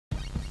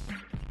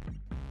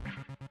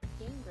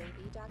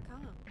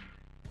GameGravy.com.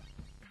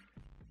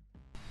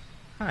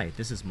 Hi,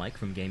 this is Mike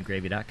from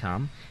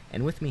GameGravy.com,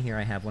 and with me here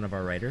I have one of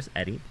our writers,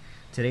 Eddie.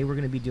 Today we're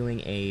going to be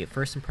doing a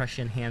first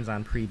impression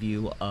hands-on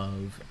preview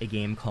of a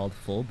game called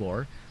Full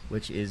Bore,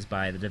 which is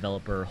by the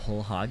developer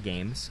Whole Hog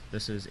Games.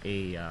 This is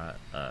a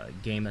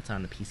game that's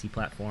on the PC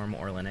platform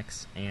or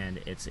Linux, and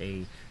it's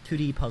a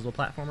 2D puzzle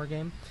platformer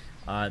game.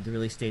 The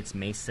release date's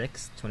May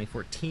 6th,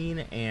 2014,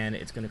 and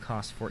it's going to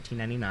cost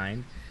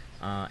 $14.99,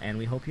 and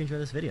we hope you enjoy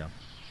this video.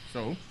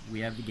 So,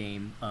 we have the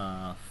game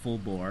Full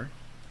Bore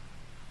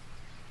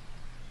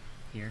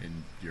here.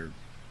 And you're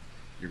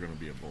gonna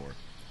be a boar.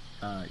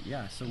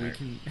 Yeah, so we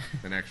can...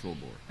 an actual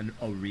boar.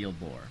 A real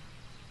boar.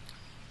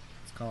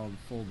 It's called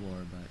Full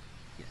Bore, but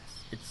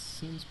yes, it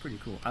seems pretty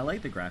cool. I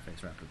like the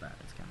graphics right off the bat.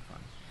 It's kind of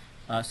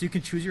fun. So you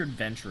can choose your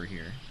adventurer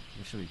here.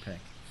 What should we pick?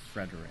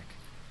 Frederick.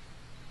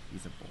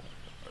 He's a boar.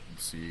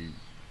 See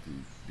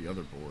the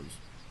other boars.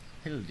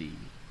 Hildy.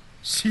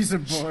 She's a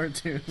boar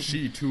too.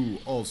 She too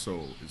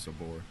also is a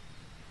boar.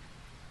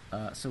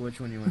 So which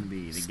one do you want to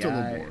be? The Still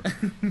guy? a boar.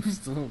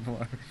 Still a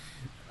boar.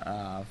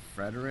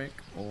 Frederick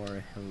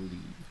or Hildy?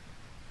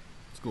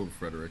 Let's go with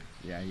Frederick.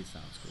 Yeah, he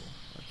sounds cool.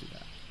 Let's do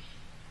that.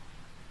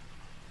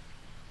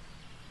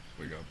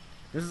 Wake up.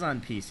 This is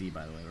on PC,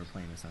 by the way. We're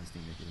playing this on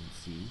Steam if you didn't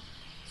see.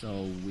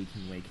 So we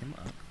can wake him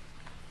up.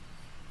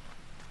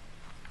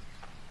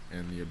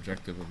 And the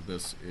objective of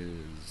this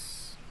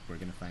is... We're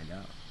going to find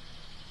out.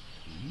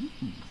 Ooh.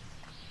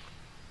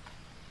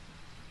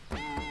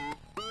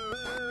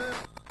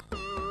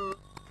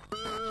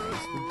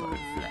 Chase the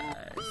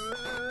butterflies.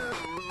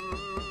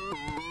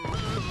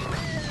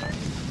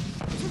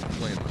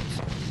 Landmines.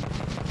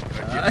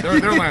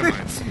 They're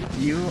landmines.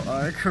 You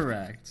are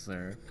correct,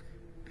 sir.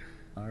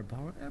 Our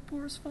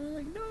boar is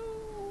falling. No!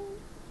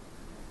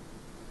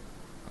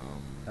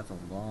 That's a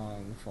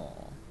long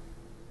fall.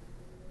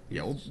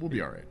 Yeah, we'll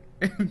be alright.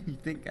 You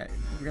think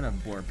we're gonna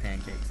have boar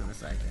pancakes in a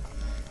second.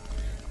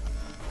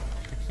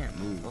 I can't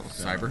move. Oh,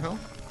 so. Cyber Hell?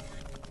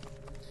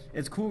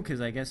 It's cool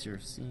because I guess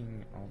you're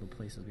seeing all the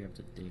places we have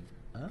to dig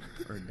up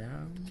or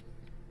down.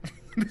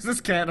 This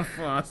is kind of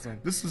awesome.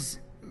 This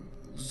is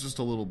just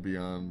a little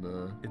beyond...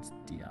 It's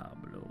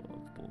Diablo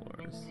of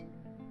boars.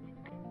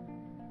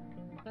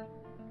 The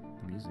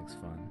music's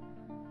fun.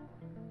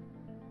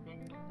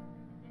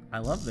 I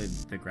love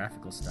the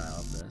graphical style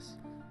of this.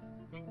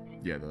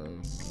 Yeah,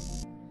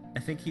 I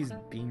think he's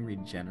being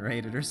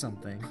regenerated or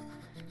something.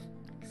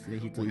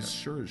 See, well, he's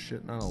sure as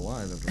shit not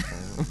alive after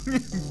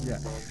falling. Yeah.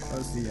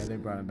 Oh, see, yeah, they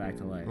brought him back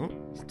to life. Oh.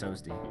 He's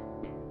toasty. Oh,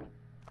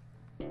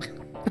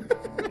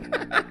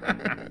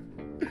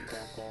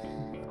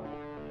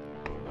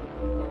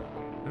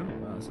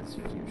 wow, this is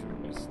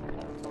futurist.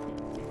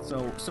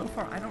 So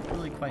far, I don't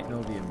really quite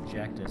know the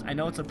objectives. I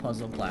know it's a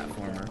puzzle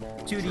platformer.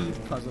 2D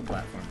puzzle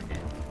platformer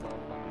game.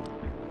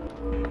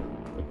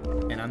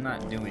 And I'm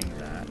not doing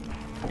that.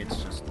 It's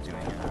just doing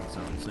it on its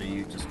own. So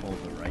you just hold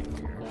the right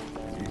here.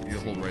 You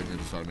hold right and it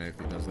just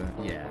automatically does that?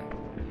 Yeah.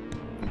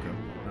 Okay.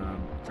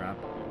 Drop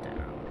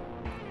down.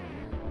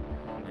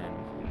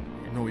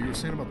 And no, what you were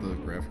saying about the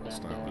graphical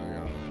style, I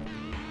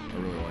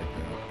really like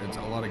that. It's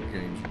a lot of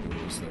games do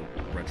this, the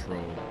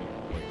retro,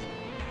 like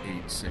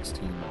 8,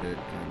 16-bit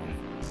kind of.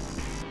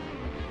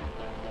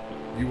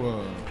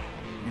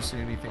 You see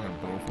anything on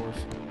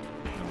Broforce?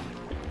 No.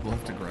 We'll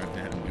have to grab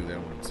that and do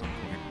that one at some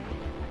point.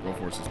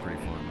 Broforce is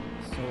pretty fun.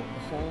 So the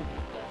whole...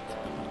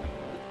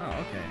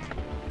 Oh, okay.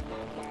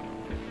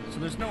 So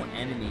there's no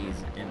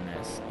enemies in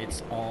this.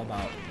 It's all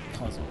about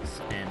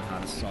puzzles and how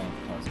to solve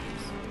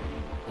puzzles.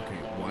 Okay,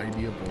 why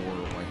be a boar?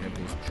 Why have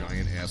those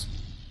giant-ass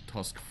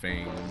tusk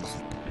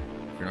fangs?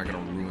 You're not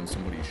gonna ruin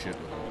somebody's shit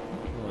with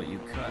them. Well, you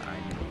could. I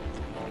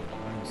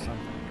learned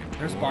something.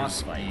 There's Boars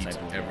boss fights. eat I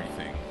believe.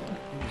 everything.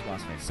 There's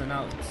boss fights. So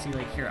now, see,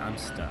 like here, I'm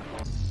stuck.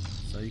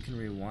 So you can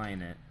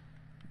rewind it.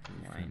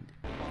 Rewind.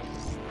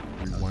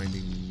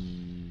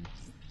 Rewinding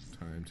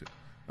time to...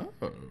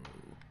 Oh.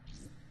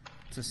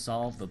 To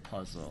solve the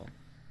puzzle.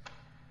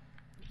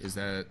 Is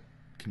that...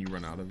 Can you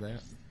run out of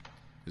that?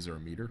 Is there a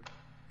meter?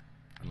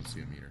 I don't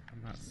see a meter.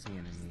 I'm not seeing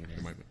a meter.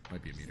 There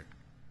might be a meter.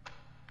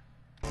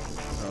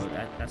 So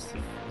that's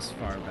as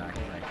far back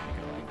as I can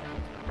go.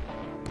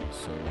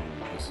 So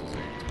this is a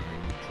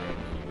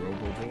time-traveling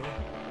robo-boar?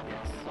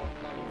 Yes.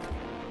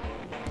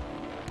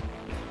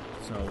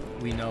 So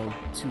we know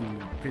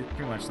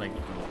pretty much like the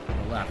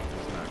left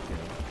is not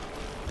good.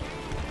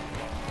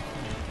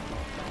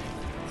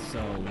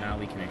 So now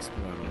we can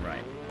explore the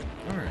right.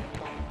 Alright.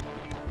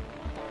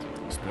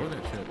 Explore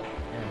that shit.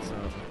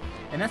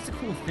 And that's the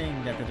cool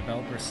thing that the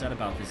developers said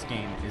about this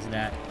game is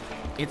that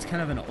it's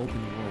kind of an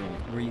open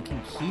world where you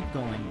can keep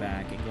going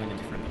back and going to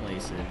different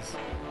places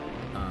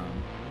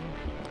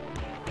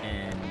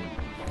and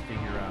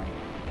figure out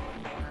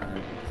how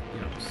to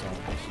solve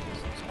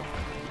issues and stuff.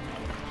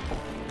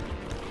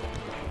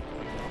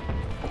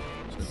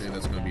 So I think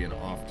that's going to be an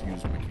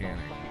oft-used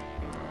mechanic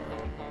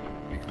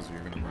because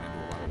you're going to run into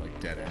a lot of like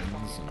dead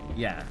ends. And...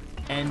 Yeah,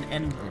 and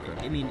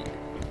okay. I mean,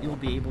 you'll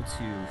be able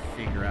to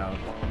figure out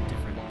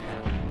different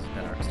patterns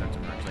that start to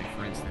emerge. Like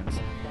for instance,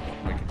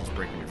 like just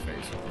breaking your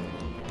face.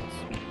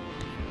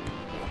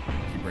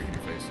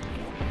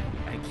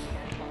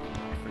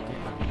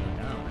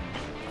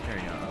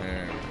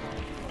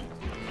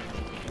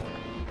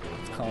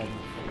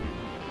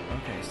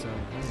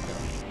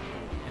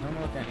 don't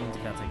know what that means,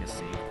 if that's like a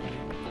save point.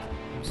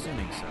 I'm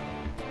assuming so.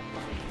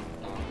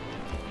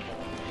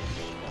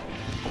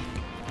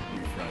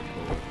 Refried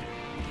bullet.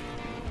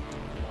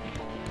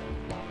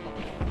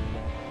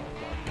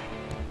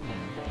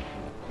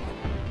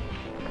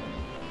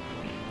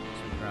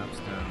 So it drops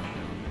down.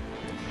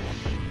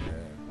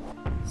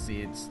 Yeah. See,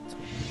 it's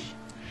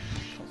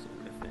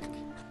puzzle-rific.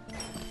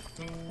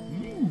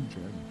 Ooh,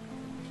 gem.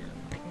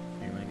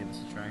 Here, you want to give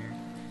this a try here?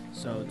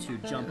 So to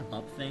jump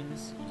up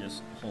things, you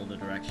just hold the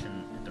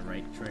direction at the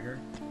right trigger,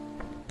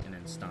 and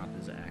then stomp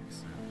is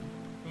X.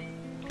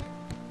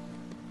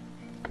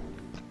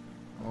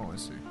 Oh, I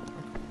see.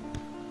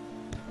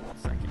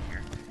 Second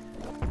here.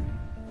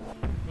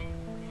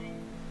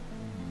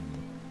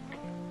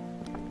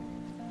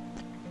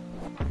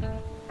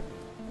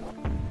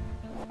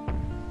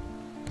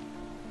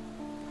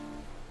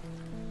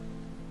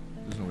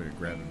 There's no way to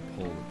grab and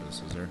pull with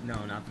this, is there?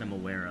 No, not that I'm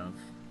aware of.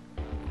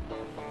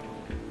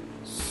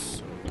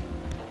 So,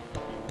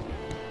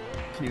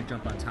 Can you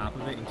jump on top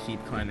of it and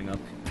keep climbing up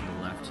to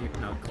the left here?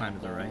 No, climb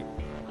to the right.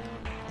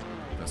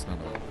 that's not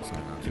an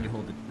option. Can you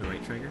hold the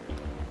right trigger?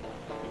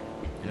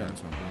 Yeah,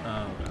 that's what I'm doing.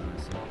 Oh, I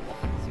see.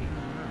 See, I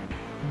don't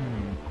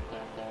know.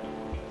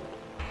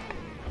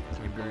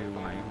 Maybe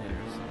rewind there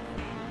or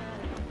something.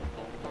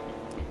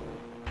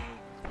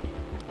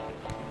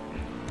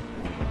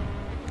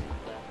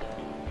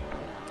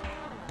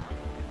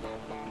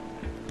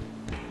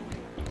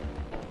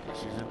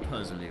 She's a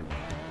puzzly one.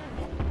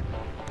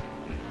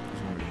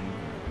 There's no way to move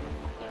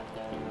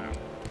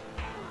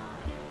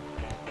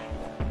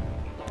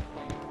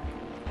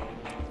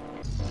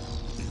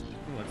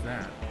Ooh, what's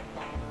that?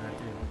 What did that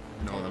do?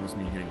 it. No, that was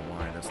me hitting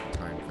Y. That's the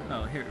time thing.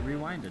 Oh, here,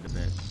 rewind it a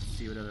bit.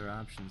 See what other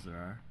options there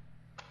are.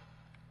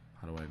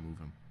 How do I move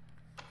him?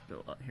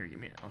 Go up. Here, give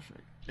me it. I'll show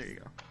you. There you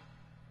go.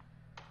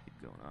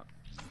 Keep going up.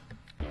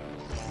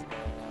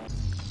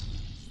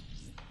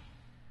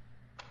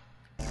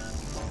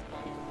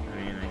 I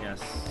mean, I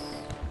guess.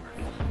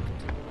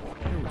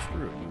 No,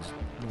 screw it. There's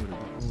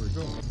nowhere to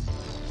go.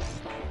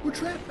 We're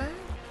trapped, man.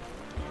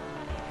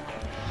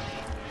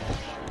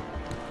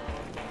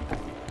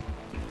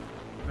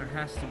 There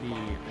has to be.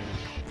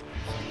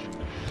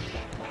 Something.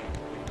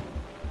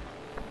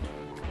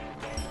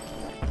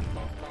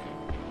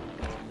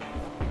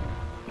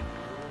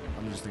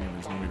 I'm just thinking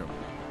there's no way to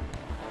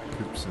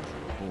coop such a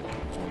pull.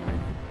 There's no way to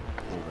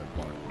pull that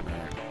block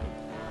back.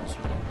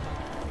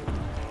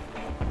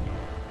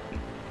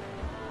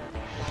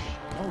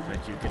 Oh, but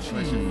you can push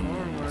it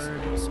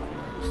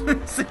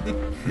forward. See,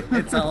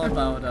 it's all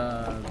about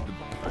the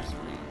push.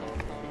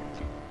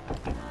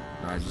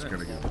 No, I just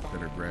gotta get a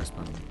better grasp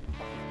on.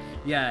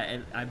 Yeah,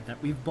 and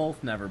we've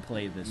both never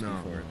played this No.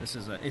 before. This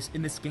is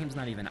and this game's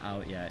not even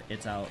out yet.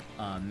 It's out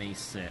May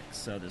 6th,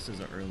 so this is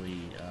an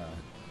early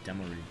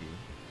demo review.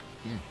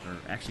 Yeah. Or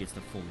actually, it's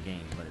the full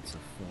game, but it's a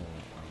full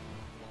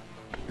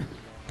we'll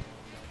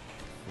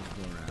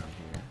go around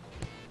here.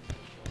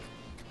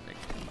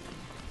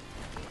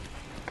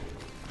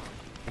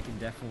 I can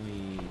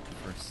definitely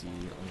foresee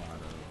a lot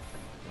of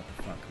what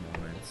the fuck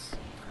moments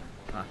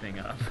popping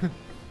up.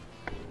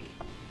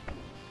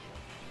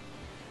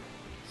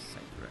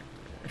 Site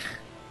director.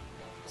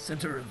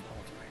 Center of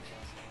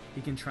alterations.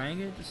 You can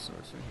triangulate the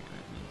sorcerer here.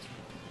 That means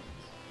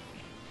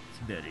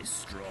it's very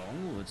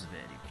strong or it's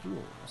very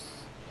close.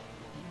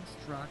 This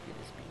rocket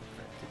is being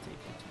prepped to take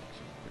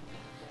detection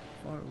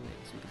far away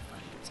so we can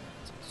find its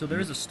answer. So there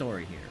is a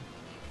story here.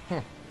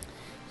 Huh.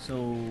 So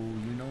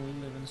you know we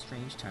live in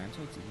strange times,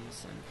 so it's easy to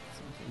send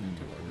something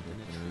into orbit and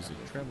There is a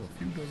travel a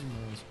few dozen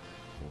miles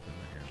over the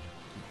hand.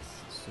 Yes.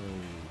 So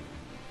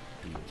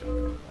do you jump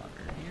in the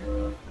water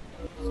here?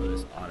 So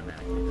this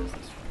automatically does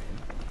this for you.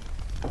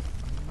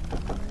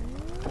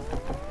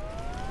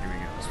 Here we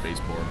go.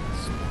 Spaceport.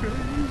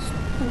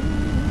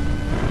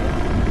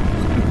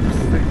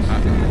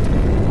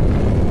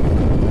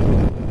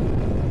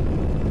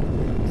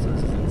 So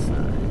this is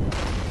inside.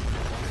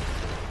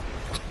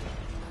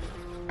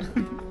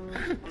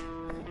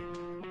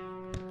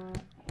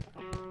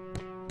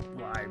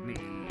 Why me?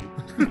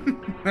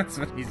 That's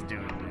what he's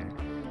doing there.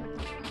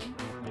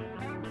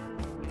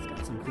 It's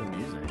got some cool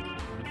music. I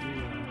do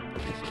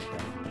appreciate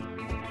that.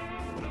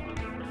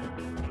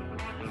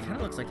 It kind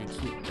of looks like a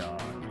cute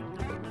dog.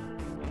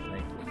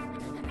 Like,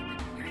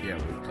 Yeah,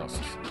 with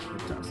tusks.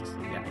 with tusks.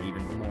 Yeah,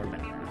 even more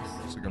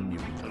badass. It's like a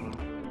mutant.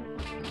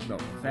 No,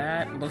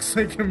 that looks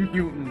like a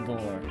mutant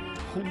boar.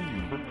 Holy.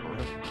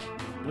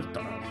 What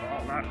the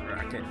hell, that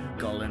racket?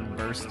 Gullin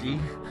Bursty.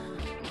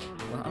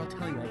 Well, I'll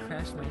tell you, I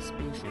crashed my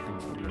spaceship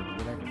into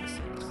whatever this is.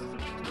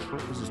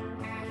 This is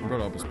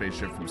brought up a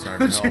spaceship from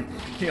Cyber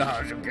Yeah,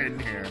 how'd you get in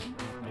here?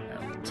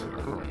 I'll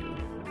tell you.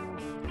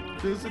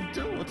 There's a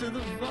door to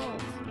the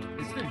vault.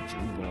 Is it a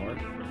Jew boar?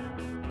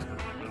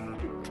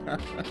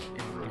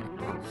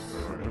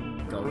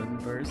 Gullin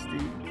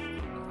Bursty.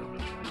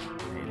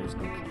 Hey, there's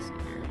no peace in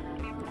here.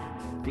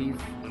 Thief.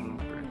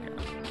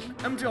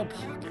 Empty your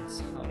pockets.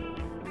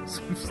 Oh,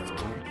 some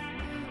story.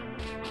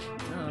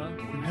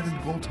 You haven't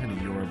bought any,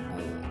 you're a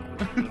bull.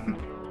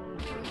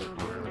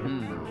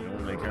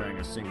 Only carrying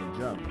a single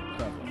jump.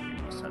 Clever.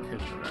 You must have hit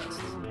the rest.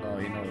 Oh,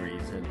 you know where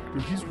he's hidden.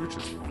 Dude, he's rich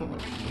as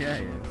fuck. Yeah,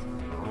 he is.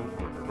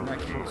 In that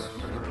case,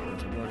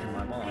 to work in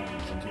my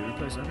mom's and to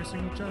replace every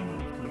single jump,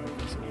 can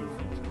replace every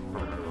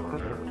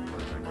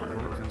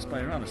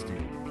inspire honesty.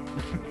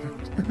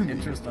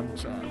 Interest on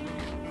charge.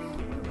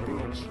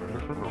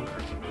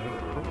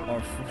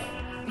 Or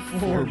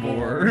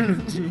floorboard.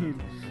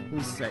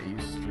 We'll set you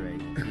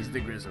straight. He's the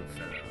grizzled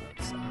fellow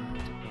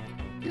outside.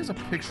 He has a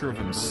picture of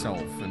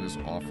himself in his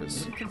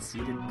office. He's a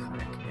conceited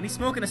prick. And he's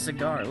smoking a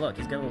cigar. Look,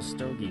 he's got a little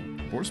stogie.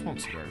 Or smoke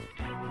cigar.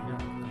 Yeah,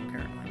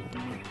 apparently.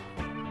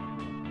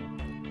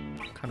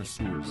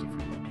 Connoisseurs, if you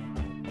will.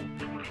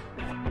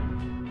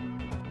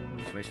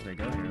 Which way should I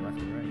go here?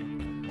 Left or right?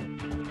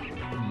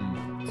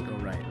 Let's go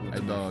right.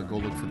 And go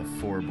look for the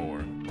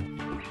four-bore. I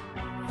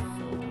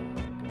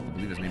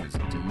believe his name is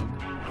Dean.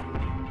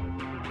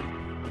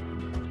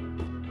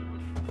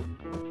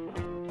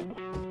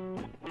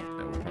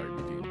 That would probably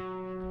be Dean.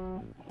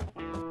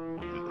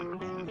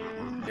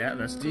 Yeah,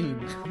 that's Dean.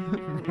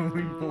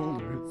 Rolling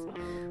boulders.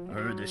 I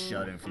heard this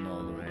shouting from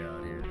all the way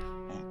out here.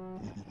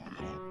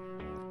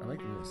 I like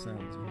the little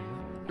sounds.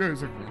 Yeah,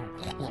 he's like...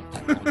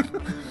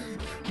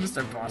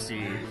 Mr.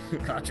 Bossy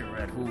caught your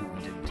red hoof,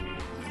 didn't he?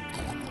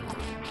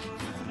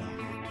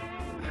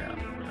 Yeah.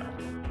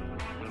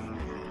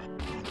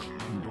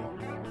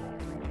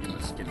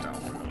 Let's get down.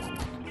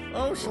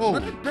 Oh,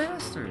 what a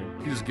bastard!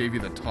 He just gave you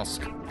the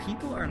tusk.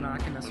 People are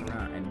knocking us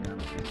around, and none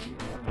of it.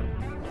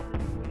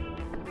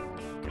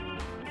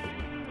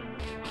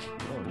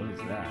 Oh, what is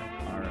that?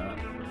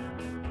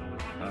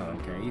 Oh,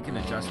 okay. You can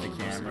adjust the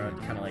camera,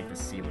 kind of like to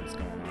see what's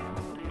going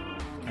on.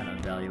 Kind of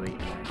evaluate your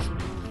next move.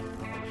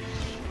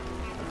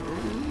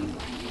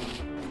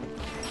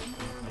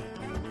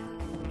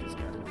 Just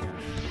got it down.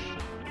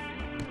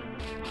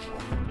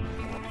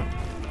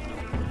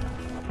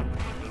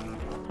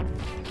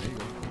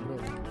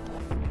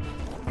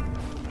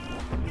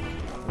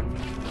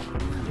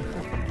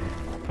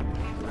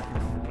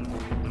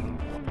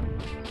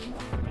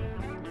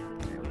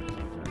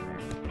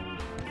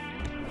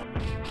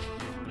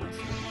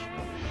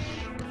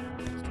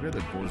 It's too bad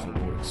that boys don't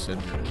know what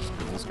Cinder is,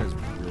 because this guy's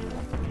really long.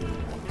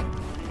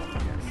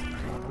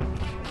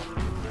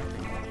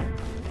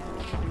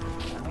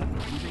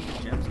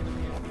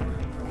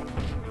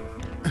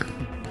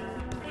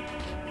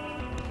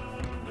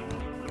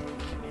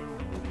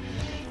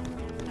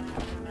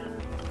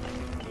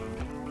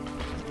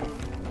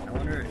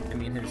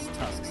 His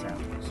tusks have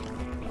those.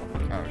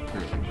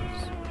 Clearly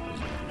is.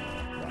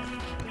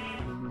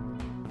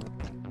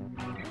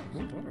 There's a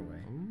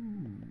doorway.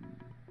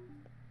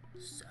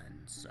 Sun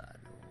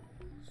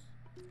saddles.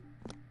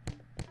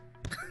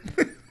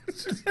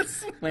 That's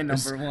my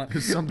number one.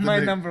 My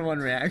number one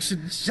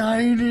reaction.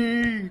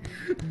 Shiny!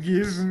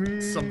 Give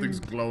me. Something's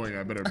glowing.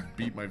 I better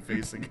beat my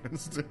face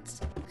against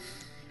it.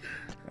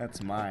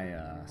 That's my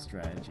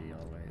strategy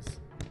always.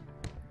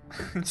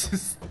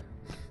 Just.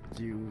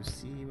 Do you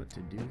see what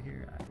to do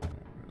here? I don't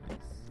really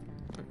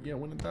see. Yeah,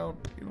 when in doubt,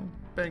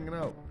 bang it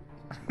out.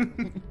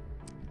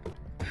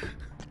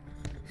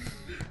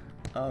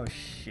 Oh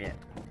shit.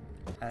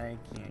 I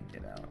can't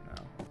get out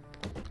now.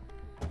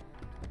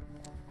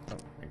 Oh,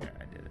 okay,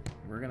 I did it.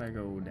 We're gonna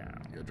go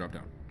down. Yeah, drop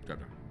down. Drop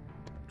down.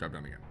 Drop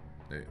down again.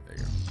 There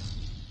you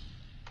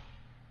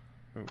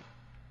go.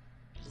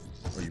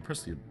 Oh, you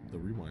pressed the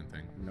rewind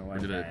thing. No, or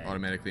did it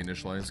automatically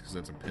initialize because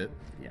that's a pit?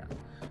 Yeah.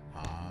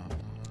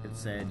 It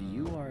said,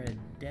 you are a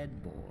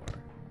dead boar.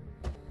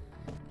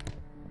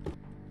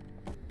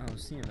 I'll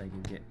see if I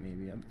can get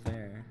maybe up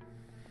there.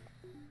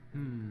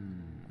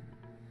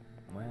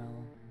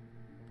 Well,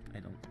 I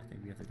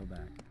think we have to go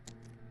back.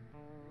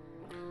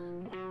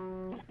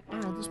 I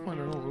don't know, at this point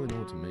I don't really know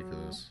what to make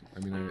of this. I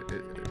mean,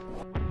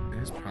 it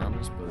has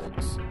promise, but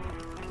it's...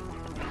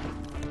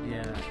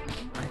 Yeah,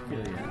 I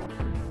feel you.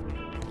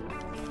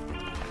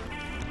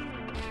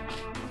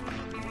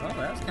 Oh,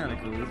 that's kind of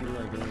cool. We do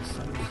like a little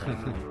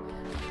sunset.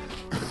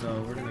 So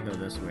we're gonna go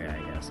this way, I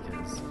guess,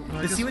 because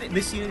see what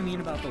I mean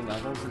about the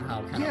levels and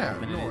how kind of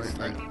open it is.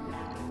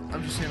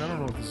 I'm just saying, I don't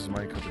know if this is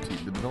my cup of tea.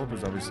 The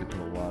developers obviously put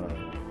a lot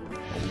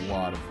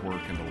of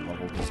work into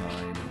level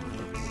design.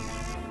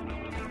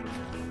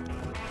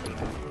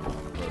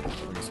 But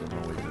like I said, I'm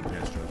always in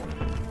past judgment.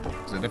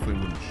 Because I definitely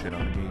wouldn't shit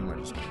on the game.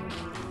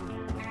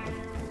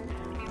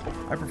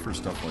 I prefer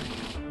stuff like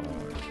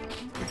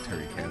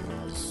Terry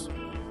Cavanaugh's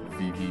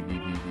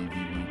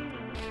VVVVVVV.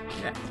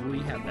 Yeah, we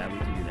have that. We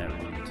can do that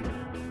with you too.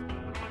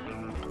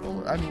 Well,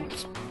 I mean,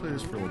 let's play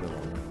this for a little bit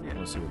longer. Yeah.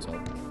 Let's see what's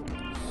up.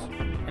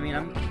 I mean,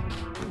 I'm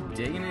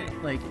digging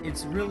it. Like,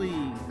 it's really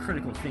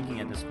critical thinking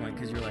at this point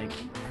because you're like,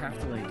 have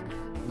to like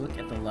look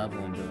at the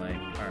level and be like,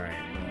 all right,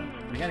 well,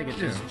 we got to get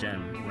this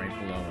gem right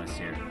below us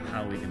here.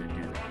 How are we gonna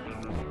do that?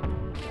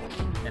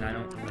 And I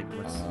don't like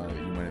what's.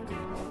 You might have to.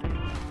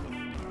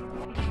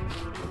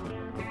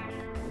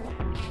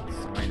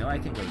 So I know I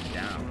can go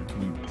down.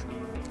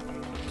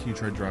 Can you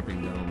try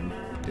dropping down?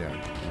 Yeah.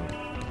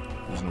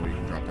 There's no way you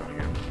can drop down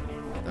again.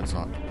 That's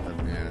not.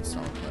 That's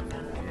solid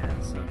platform.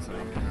 Yeah, so it's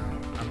like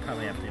I'm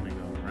probably have to even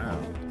go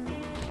around.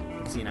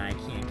 See, now I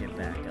can't get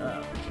back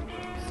up.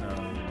 So,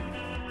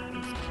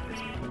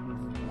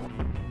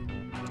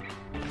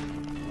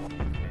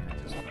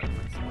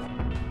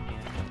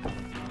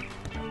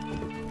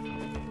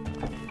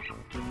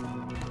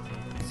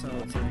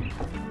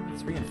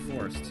 it's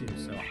reinforced too,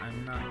 so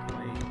I'm not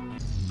quite.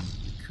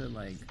 Could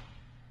like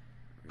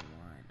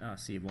rewind. Oh,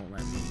 see, it won't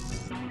let me.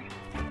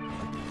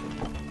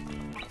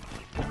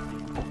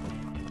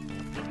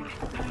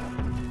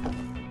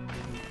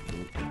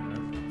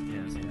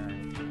 Yeah, see that?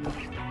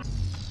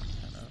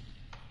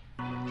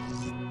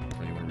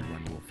 So you want to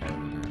rewind a little farther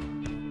than that.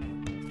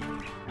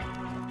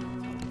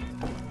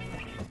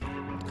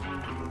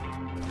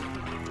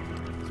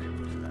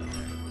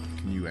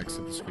 Can you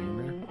exit the screen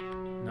there?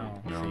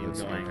 No, No, so that's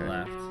you're going okay.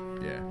 left.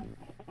 Yeah.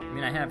 I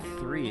mean, I have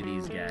 3 of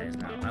these guys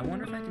now. I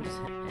wonder if I can just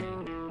hit A.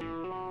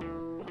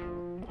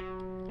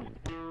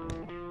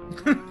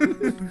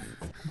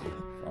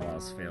 All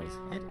else fails.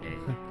 Hit A.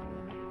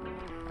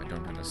 I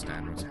don't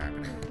understand what's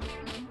happening.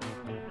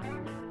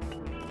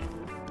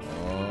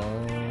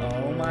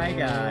 Oh my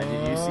god,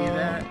 did you see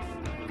that?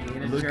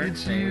 Being a Look jerk at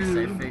face,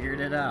 you. I figured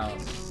it out.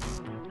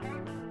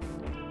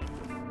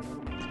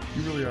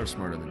 You really are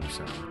smarter than you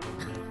sound.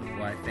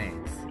 Why,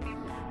 thanks.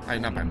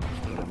 Not by much,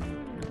 but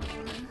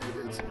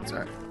it's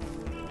alright.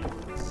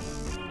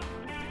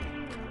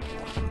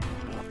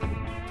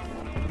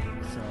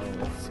 So,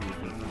 let's see if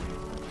we can...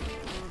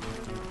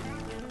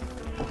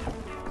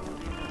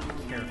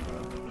 Be careful.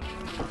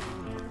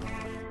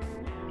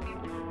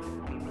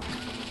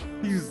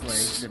 He's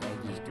like, did I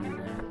just do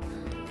that?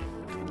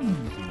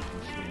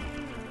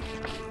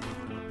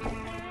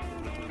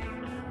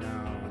 No.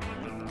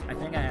 I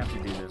think I have to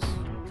do this.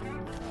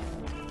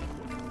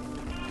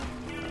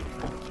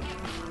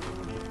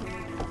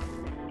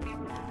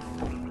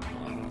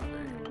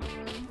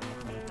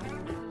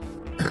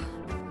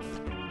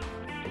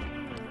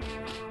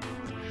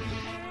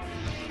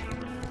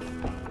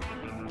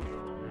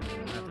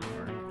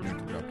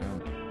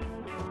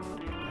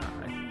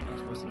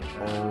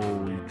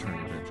 Oh, you're trying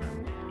to get that gem.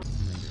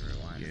 Maybe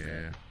rewind.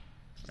 Yeah.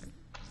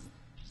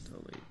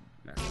 Totally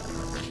messed up.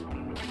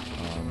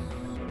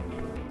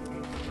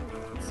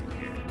 Let's see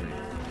here. Wait.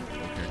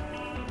 Okay.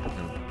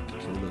 No.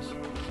 So this.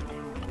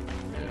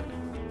 Yeah.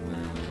 And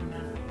then.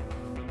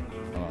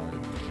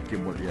 Get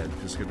what? Yeah.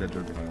 Just get that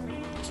dirt pile.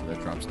 So that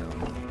drops down.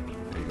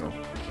 There you go.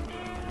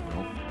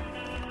 Nope.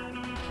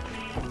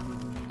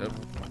 Yep.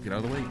 Get out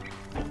of the way.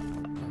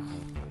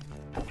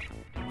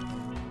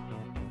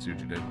 See what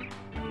you did?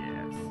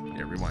 Yes.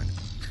 Yeah, rewind.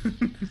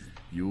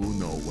 You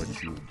know what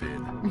you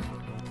did.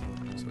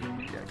 So,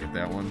 yeah, get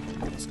that one.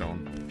 Get the stone.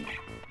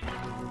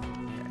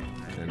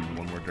 Then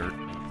one more dirt.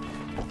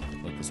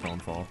 Let the stone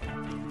fall.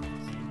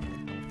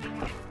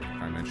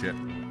 Time that shit.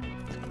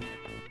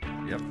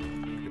 Yep.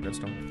 Get that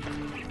stone.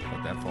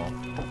 Let that fall.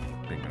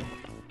 Bingo.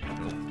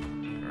 Nope.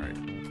 Alright.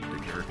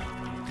 Dig dirt.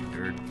 Dig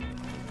dirt.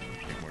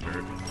 Take more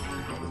dirt.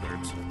 Dig all the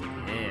dirts.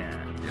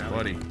 Yeah. Yeah,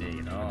 buddy. Dig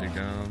it all. Dig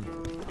down.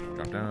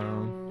 Drop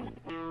down.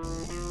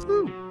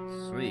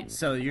 Sweet.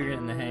 So you're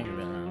getting the hang of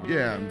it now.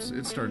 Yeah,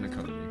 it's starting to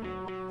come to me.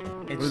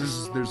 It's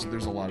Well,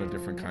 there's a lot of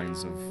different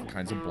kinds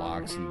of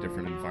blocks and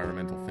different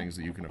environmental things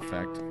that you can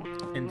affect.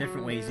 in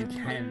different ways you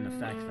can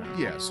affect them.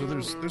 Yeah, so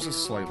there's a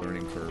slight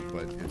learning curve,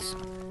 but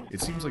it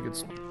seems like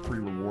it's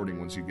pretty rewarding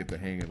once you get the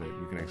hang of it.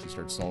 You can actually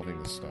start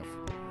solving this stuff.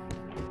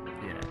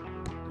 Yeah.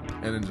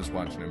 And then just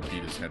watching him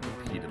beat his head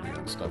repeatedly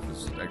on stuff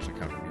is actually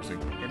kind of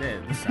amusing. It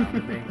is. The sound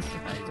it makes.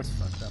 I just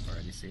fucked up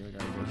already. See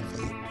what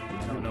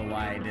I don't know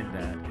why I did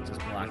that. It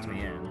just blocked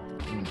me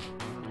in.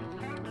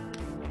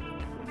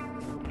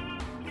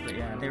 But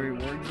yeah, they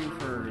reward you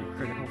for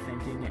critical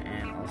thinking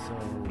and also,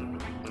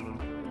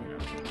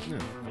 Yeah.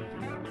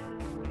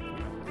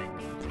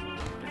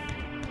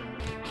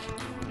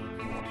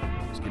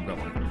 Just keep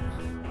going.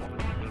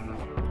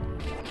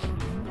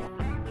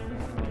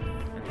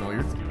 No,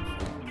 you're...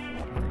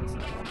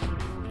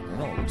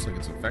 Oh, it looks like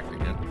it's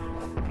affecting it.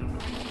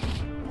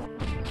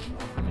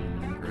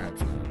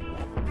 Perhaps not.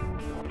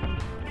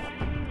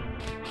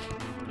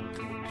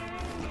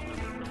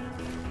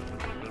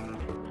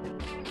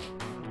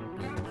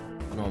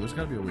 No, there's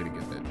got to be a way to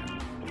get that gem.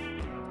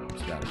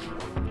 There's got to be.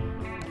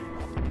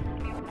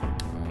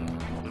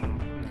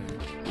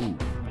 Ooh.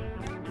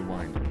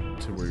 Rewind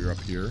to where you're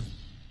up here.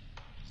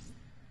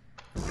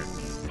 Okay.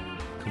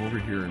 Come over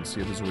here and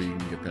see if there's a way you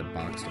can get that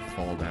box to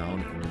fall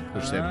down and then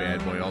push that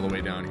bad boy all the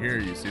way down here.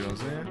 You see what I'm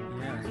saying?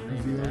 yeah, You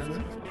maybe see what I'm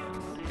that's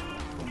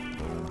saying?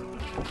 Boom.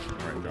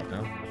 Alright, drop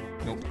down.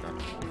 Nope, not.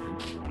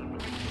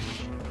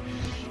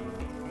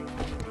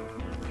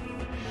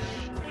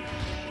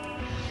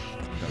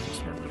 That was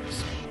smart with this.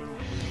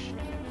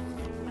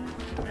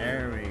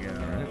 There we go.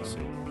 Alright, so.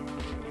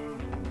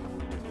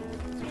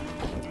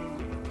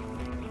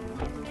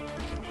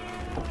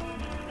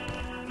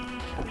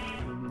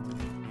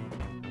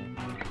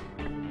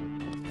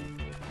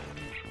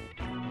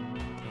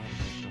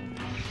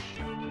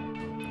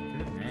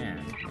 Good man.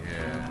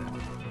 Yeah.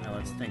 Now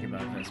let's think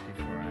about this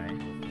before I...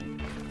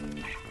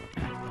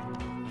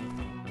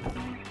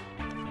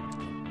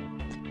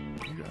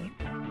 You got it.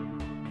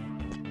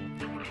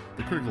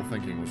 critical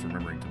thinking was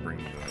remembering to bring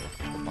the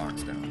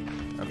box down.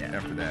 Yeah.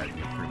 After that,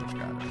 you pretty much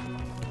got it.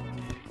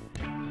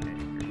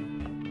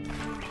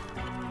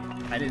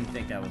 I didn't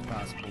think that was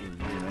possible to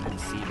do. I didn't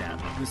see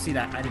that.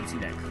 I didn't see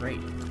that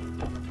crate.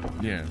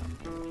 Yeah.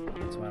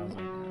 That's why I was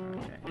like,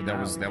 okay. But that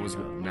was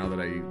now that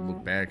I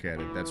look back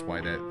at it, that's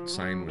why that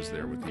sign was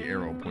there with the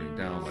arrow pointing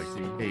down, like,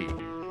 hey,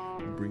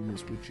 bring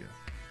this with you.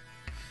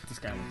 This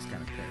guy looks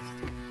kind of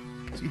pissed.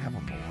 Does he have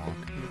a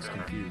mohawk? He looks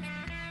confused.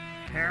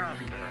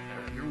 Howdy,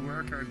 you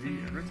work at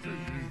the Arrested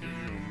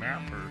Video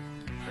Mapper.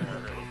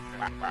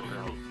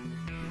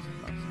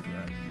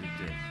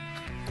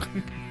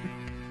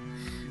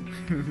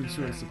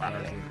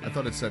 I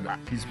thought it said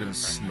he's been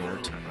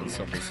snort on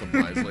several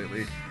supplies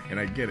lately, and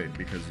I get it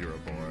because you're a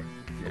boar.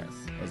 Yes.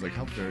 I was like,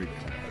 how very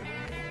clever.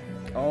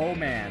 Oh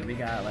man, we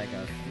got like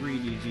a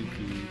 3D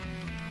GP.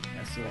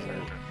 That's so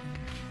good.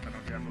 I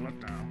don't have to look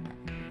now.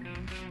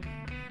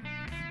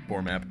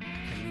 Boar map.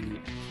 Can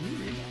you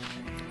read that?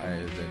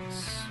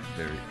 That's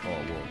very. Oh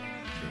well.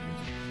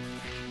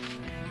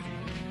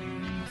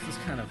 This is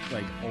kind of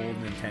like old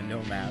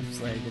Nintendo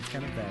maps. Like it's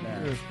kind of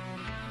badass. Yeah.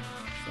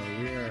 So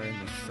we are in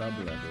the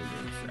sub-level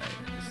side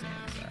of the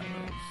sand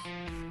silos.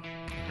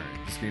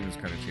 Alright, this game is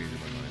kind of changing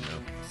my mind now.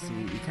 See,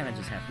 you kind of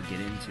just have to get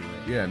into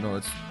it. Yeah, no,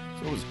 it's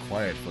always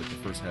quiet for like the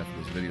first half of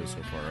this video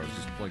so far. I was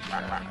just like,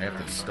 I have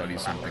to study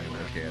something and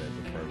look at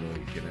it before I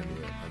really get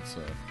into it. That's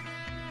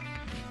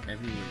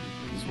Everywhere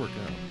it's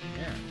working out.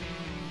 Yeah.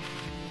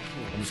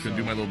 Cool. I'm just gonna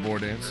do my little boar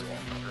dance.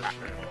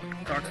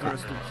 Talk to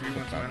us to see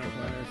what's on it.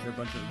 They're a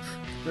bunch of...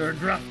 They're a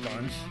draft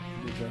bunch.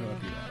 We'll go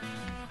help you out.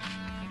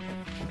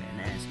 They're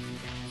nasty.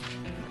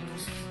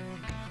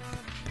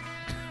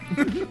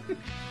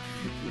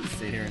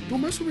 Sit here and...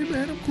 Don't mess with me,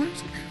 man. I'm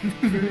crazy.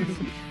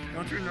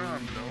 Don't you know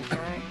I'm low,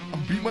 I'll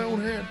beat my own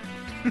head.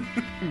 Alright.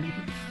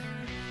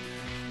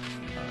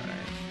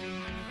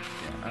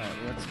 Yeah, alright,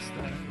 let's just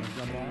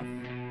jump off.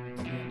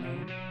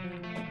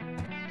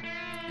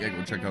 Yeah,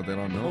 go check out that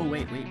unknown. Oh,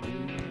 wait. Oh,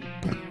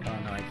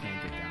 no, I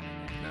can't get down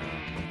there.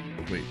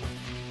 No. Wait.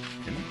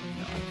 Can you?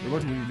 No. What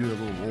about when you do that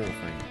little roll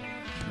thing?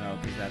 No,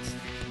 because that's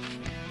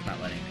not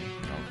letting me.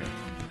 Oh, okay.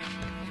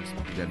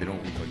 Yeah, they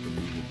don't look like the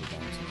movable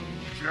boxes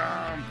anymore.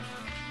 Jump!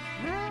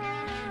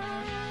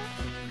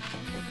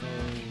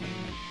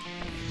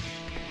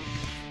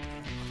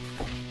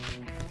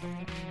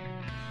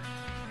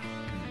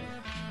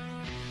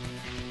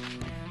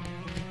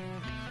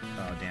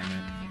 Oh, damn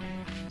it.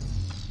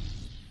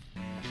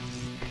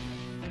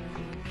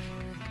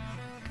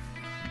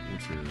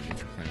 What's your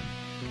plan?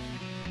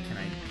 Can I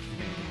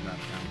drop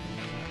down?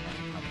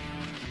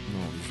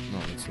 No,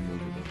 it's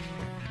immovable.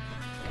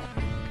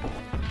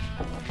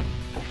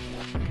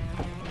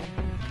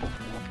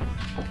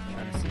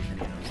 Trying to see if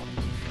any of those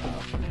things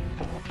drop.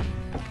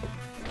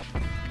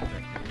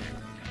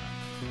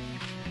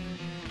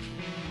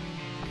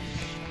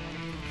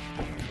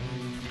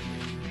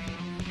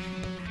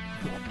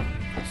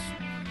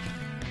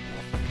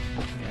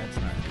 Yeah, it's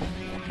not.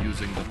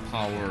 Using the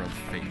power of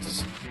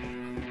face.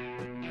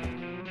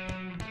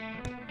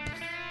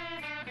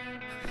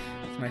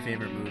 It's my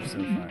favorite move so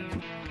far.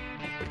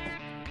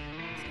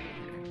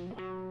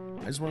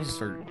 I just want to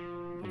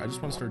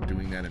start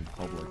doing that in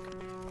public.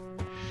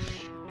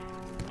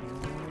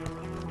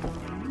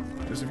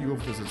 Just if you go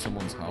visit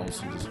someone's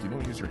house, you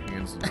don't use your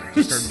hands and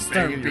just start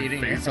banging your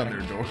beating face it. on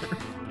their door.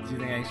 Do you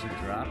think I should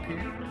drop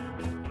here?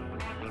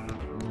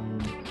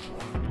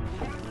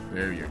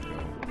 There you go.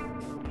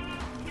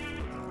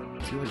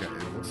 See, like,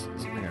 what's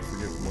something I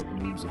forget what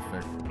moves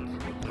affect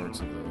what parts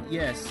of the.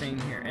 Yeah, same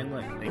here. And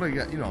look, like, What I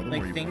got, the more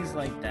like you things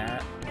play. like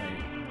that, like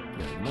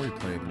Yeah, the more you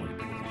play, the more you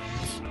pick up.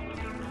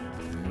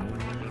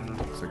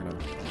 Second up.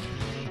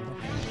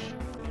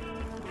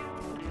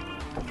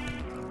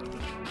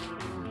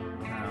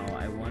 now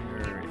I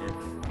wonder if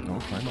No,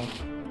 climb up.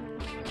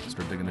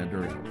 Start digging that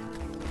dirt out.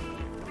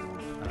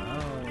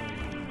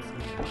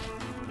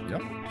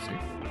 Yep. See.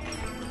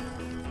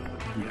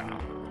 Yeah.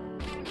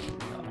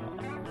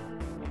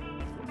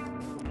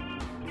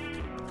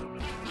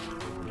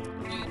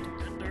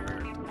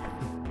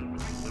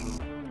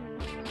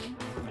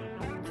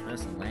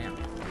 this lamp.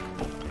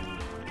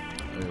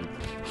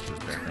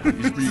 Just back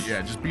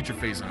down. Just beat your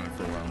face on it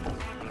for a while.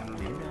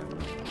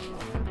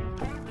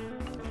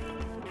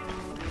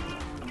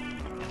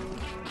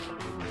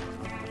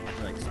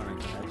 Like Sonic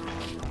the Hedgehog.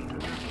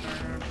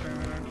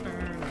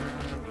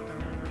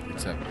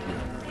 Except,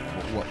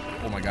 what?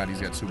 Oh my God, he's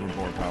got super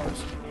boar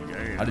powers.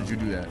 Yeah. How did you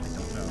do that?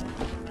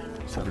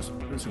 I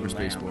don't know. Super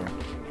space boar.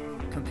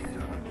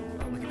 Computer.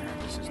 Oh, look at that.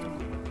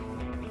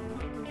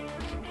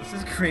 This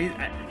is crazy.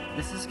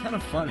 This is kind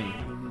of funny.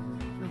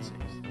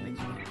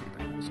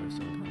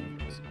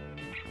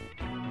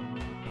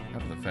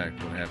 After the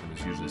fact, what happened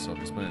is usually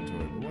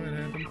self-explanatory. But what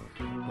happened?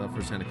 Without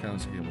first-hand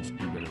accounts, you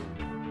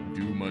can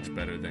do much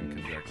better than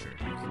conjecture.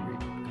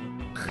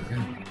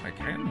 I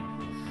can.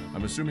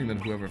 I'm assuming that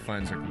whoever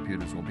finds our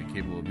computers won't be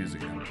capable of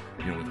using them,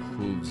 with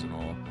hooves and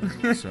all.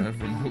 So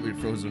I've remotely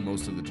frozen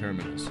most of the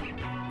terminals.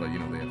 But, they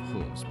have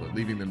hooves. But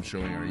leaving them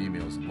showing our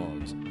emails and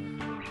logs.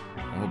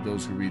 I hope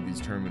those who read these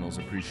terminals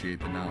appreciate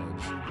the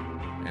knowledge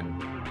and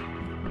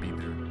beat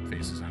their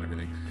faces on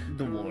everything.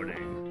 The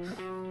warning.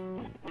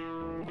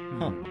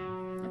 Huh.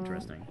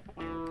 Interesting.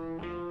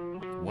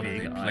 What are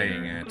Big they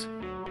playing iron. at?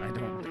 I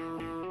don't know.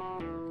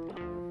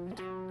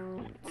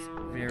 It's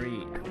very... I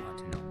want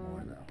to know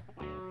more, though.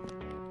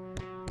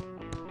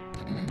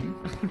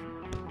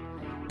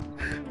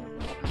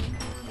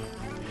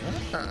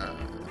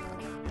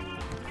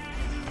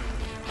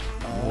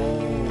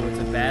 Oh, it's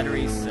a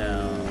battery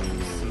cell.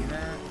 You see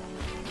that?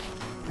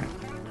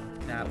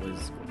 That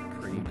was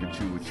pretty Look at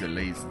you with your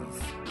lasers.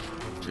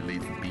 With your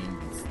laser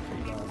beams.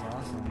 That was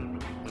awesome.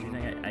 Do you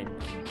think I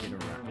can get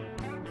around?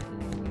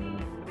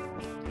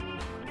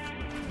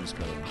 Just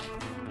gotta...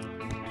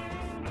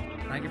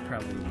 I could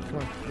probably... Come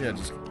on. Yeah,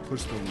 just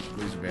push the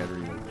laser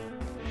battery in.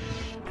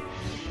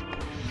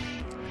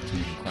 So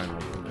you can climb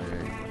over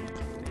there.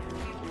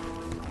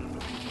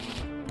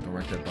 Don't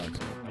wreck that box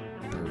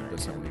out. Or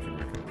that's not what you can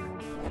wreck it.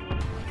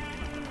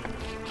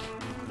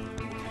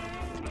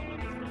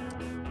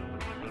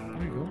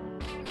 There you go.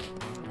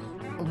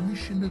 A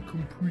mission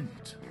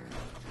complete.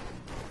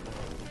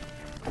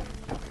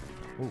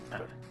 Oh,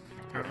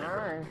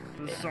 Hello?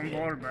 There's some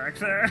more back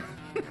there.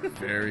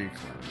 very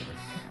clever.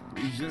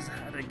 We just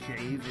had a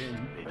cave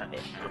in.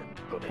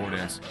 Poor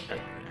dance.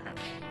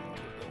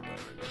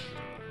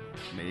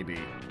 Maybe.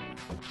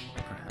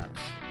 Perhaps.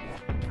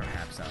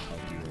 Perhaps I'll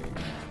help you with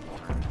that.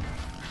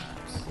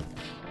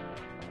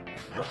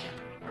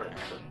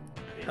 Perhaps.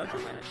 How'd you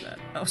manage that?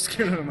 I was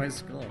scared out of my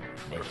skull.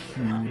 A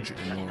huge,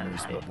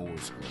 enormous boar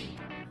skull.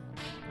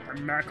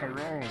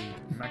 Macaron.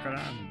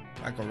 Macaron.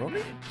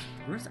 Macaroni?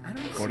 Where's... I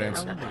don't Go see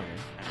dance. an elevator.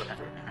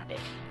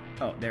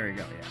 Oh, there we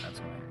go. Yeah, that's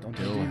why. Don't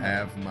do They'll that.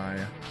 have my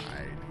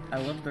hide. I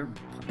love their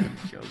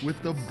jokes.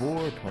 With the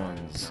boar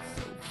puns. So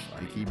They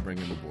funny. keep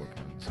bringing the boar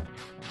puns.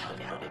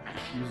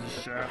 Use a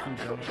shaft and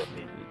jump. So,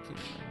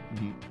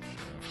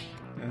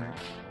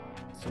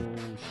 should I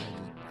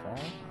just fall?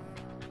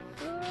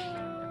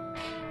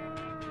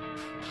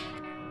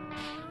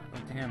 Oh,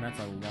 damn, that's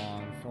a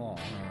long fall.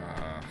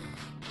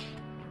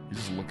 You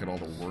just look at all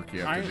the work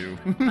you have to do.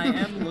 I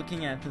am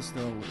looking at this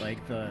though,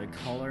 like the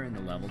color and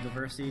the level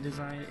diversity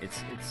design.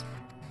 It's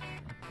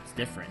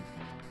different,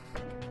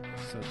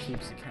 so it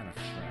keeps it kind of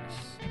fresh.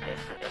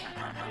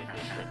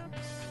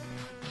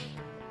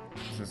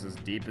 Is this as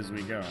deep as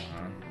we go,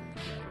 huh?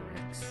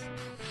 Ricks.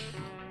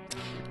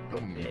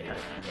 Mm.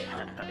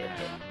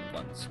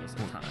 Once was a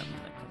time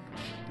when I could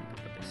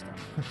but they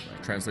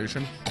stopped.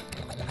 Translation?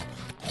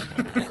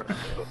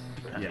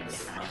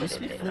 Yes. You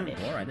speak fluent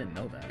lore? I didn't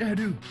know that. Yeah, I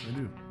do.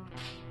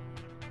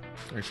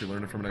 I actually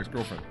learned it from an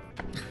ex-girlfriend.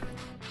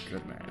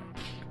 Good man.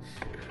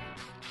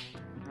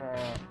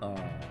 Oh.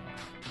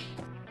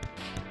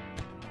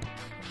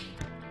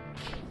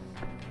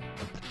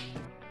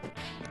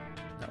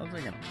 That looks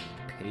like a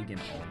pagan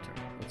altar.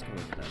 Let's go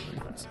over that really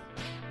fast.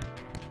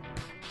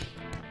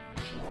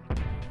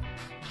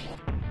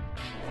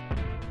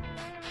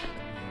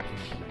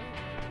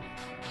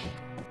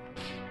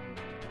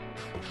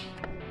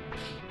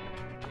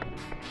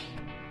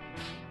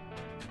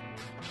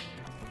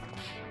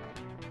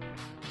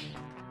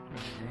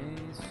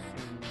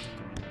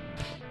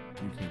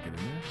 You can't get in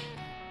there?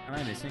 Am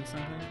I missing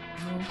something?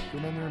 No. Go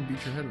down there and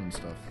beat your head and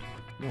stuff.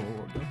 No,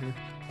 down here.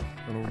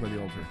 Down over by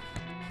the altar.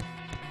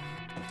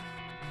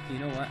 You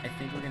know what? I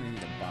think we're gonna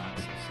need a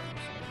box of some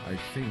sort. I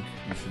think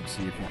you should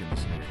see if you can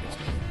snipe this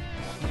stuff.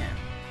 Yeah.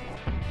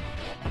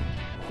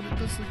 But it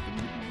does like the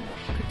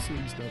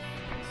pixely stuff.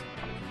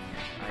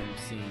 I'm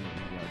seeing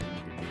what we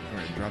need to do.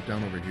 Alright, drop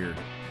down over here.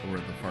 Over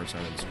at the far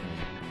side of the screen.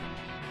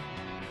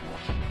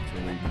 So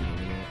that way you can get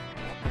over that.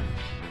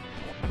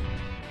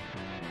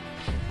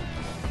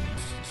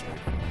 Just a straight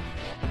fall.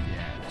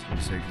 Yeah. I was going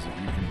to say, because if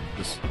you can,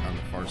 this on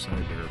the far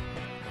side there,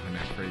 behind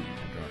that crate, you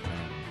can drop down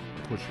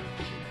and push it. You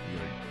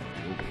gotta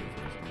get over there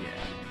first. Yeah.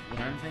 What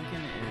I'm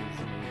thinking is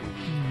maybe we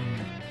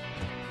can.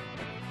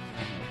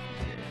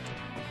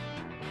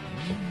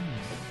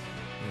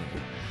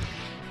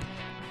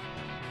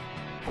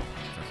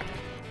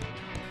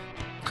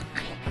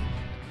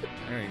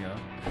 There you go.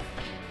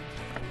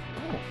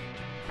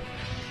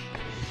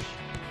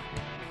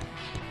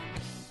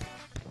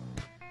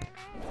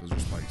 Those are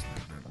spikes.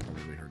 That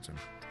probably hurts him.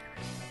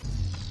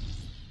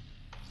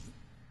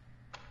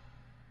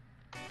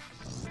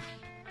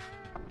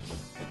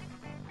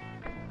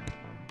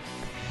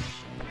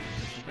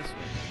 This way.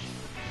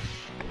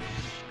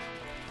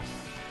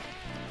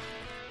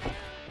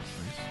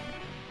 Nice.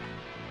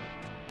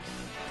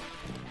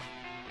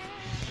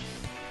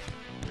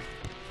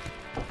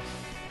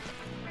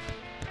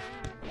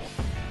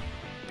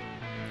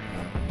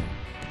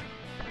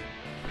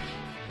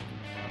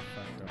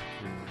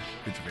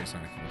 Get your face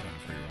on it a couple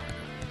times for your line.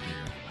 There you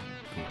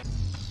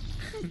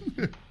go.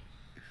 Cool.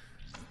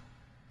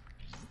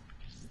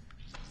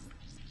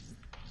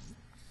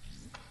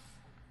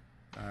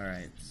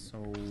 Alright, so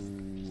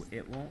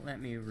it won't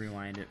let me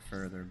rewind it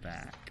further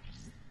back.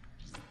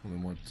 Well,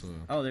 then what?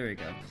 Oh, there we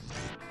go.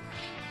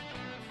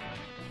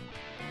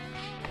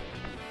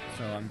 So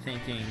So I'm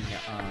thinking we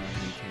can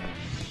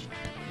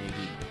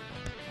maybe...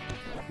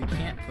 We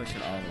can't push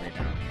it all the way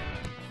down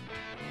here.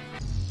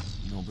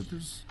 No, but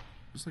there's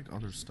like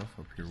other stuff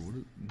up here.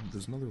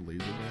 There's another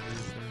laser battery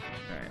up there.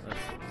 Alright,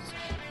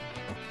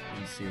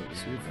 let's see what we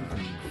See if we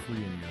can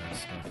free any of that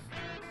stuff.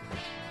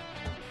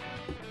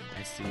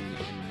 I see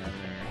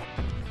another...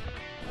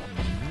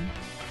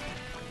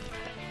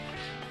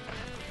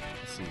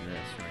 I see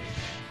this right here.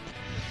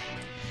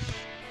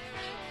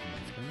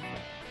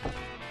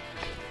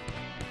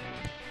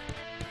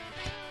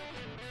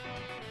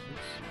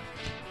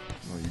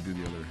 Oh, you do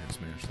the other hit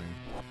smash thing.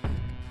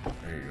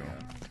 There you go.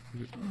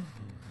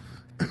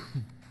 I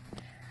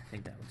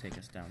think that will take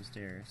us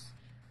downstairs.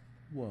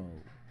 Whoa.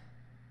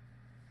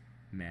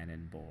 Man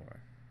and boar.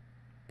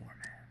 Boar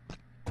man.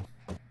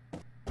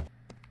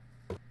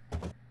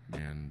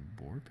 Man,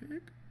 boar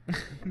pig? Damn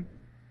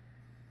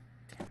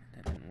it,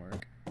 that didn't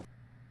work.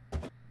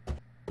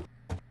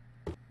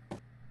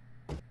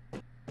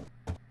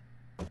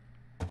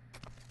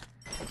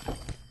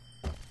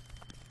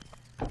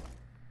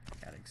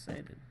 Got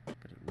excited, but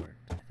it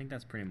worked. I think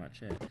that's pretty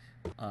much it.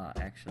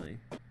 Actually.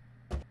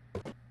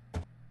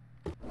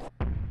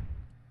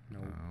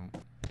 No.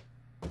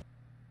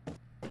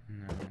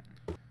 No.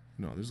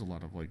 No, there's a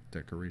lot of like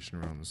decoration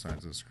around the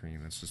sides of the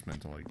screen. That's just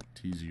meant to like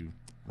tease you.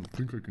 I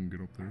think I can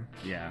get up there.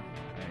 Yeah,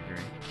 I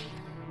agree.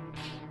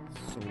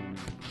 So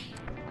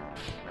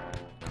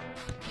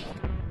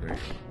there you go.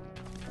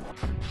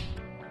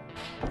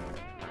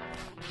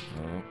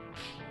 Oh.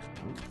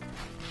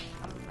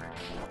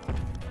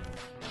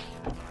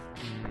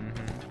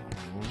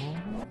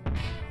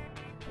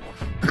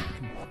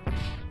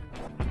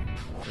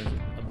 there's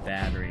a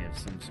battery of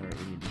some sort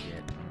we need to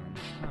get.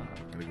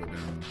 Gotta go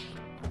down.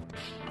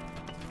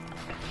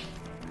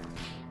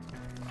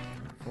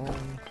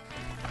 Phone.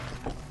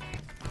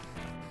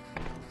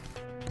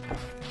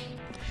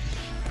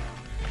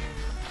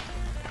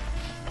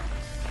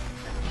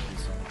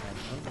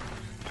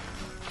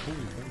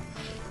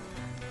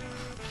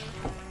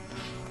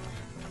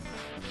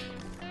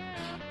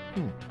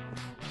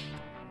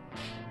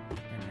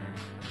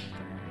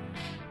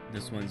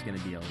 This one's going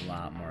to be a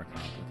lot more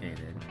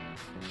complicated.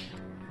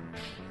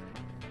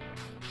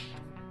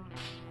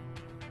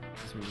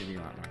 This one's going to be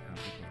a lot more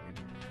complicated.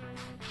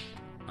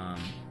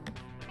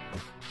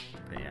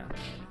 But yeah.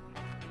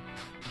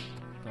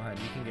 Go ahead,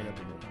 you can get up a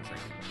little for a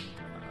second.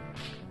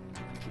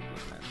 Keep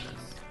looking at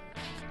this.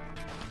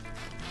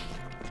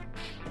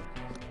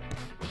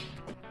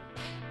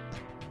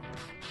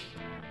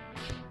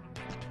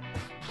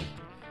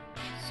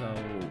 So,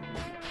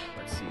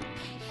 let's see.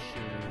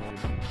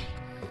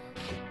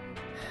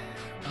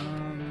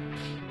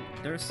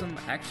 There's some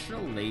extra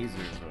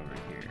lasers over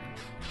here.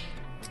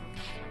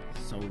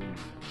 So,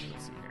 let's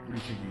see here. What do you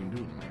think you can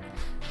do?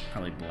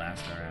 Probably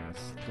blast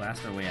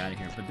our way out of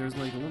here. But there's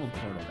like a little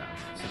portal down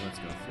here, so let's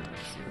go through it and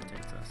see where it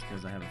takes us.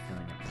 Because I have a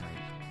feeling it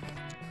might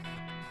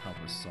help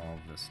us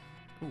solve this.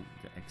 Oh,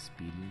 the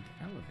expedient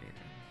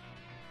elevator.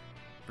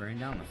 Burn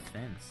down the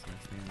fence.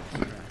 That's the name of the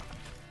track.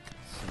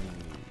 So,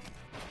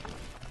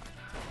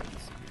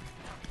 let's see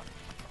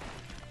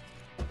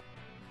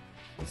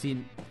here.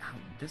 See, how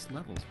this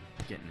level's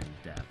getting in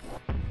depth.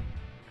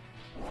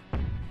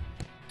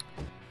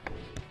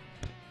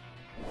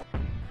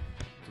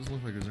 Doesn't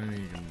look like there's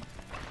anything you can.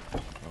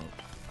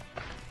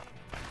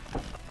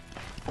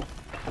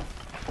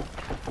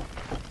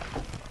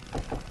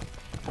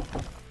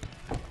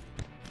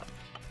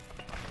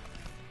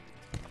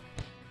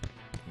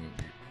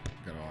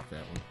 Got off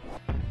that one.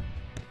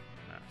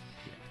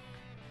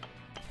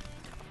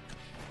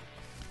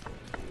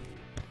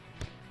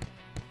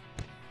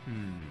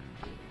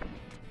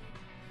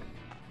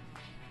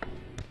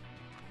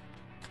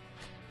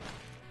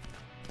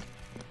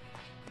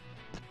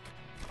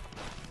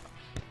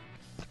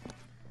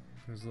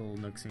 There's little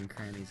nooks and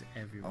crannies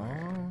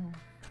everywhere. Oh.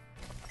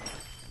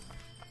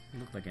 It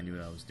looked like I knew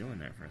what I was doing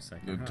there for a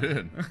second. It huh?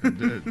 did. It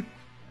did.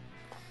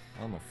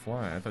 On the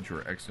fly. I thought you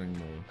were exiting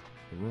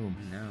the room.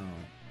 No.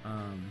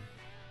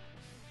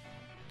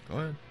 Go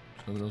ahead.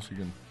 There's nothing else you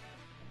can.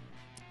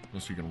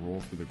 Unless you can roll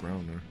through the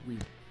ground there. We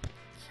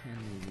can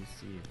maybe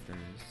see if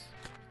there's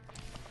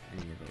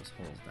any of those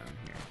holes down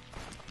here.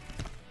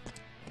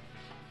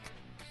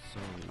 So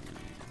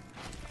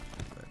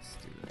let's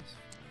do this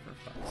for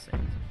fuck's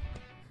sake.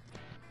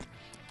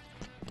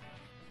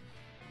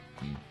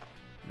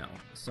 No.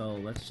 So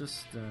let's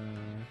just where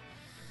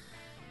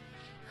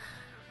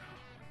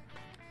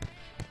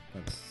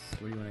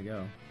do you want to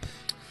go?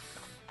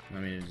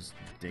 Want me to just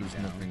dig There's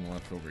down? nothing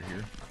left over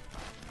here.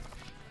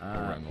 Well,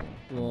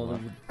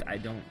 I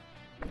don't know.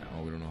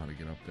 Oh, we don't know how to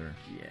get up there.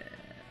 Yeah.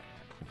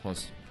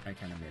 Plus, I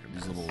kind of made a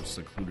these mess. little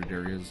secluded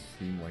areas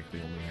seem like they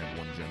only had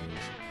one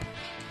generation.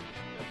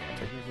 Yeah,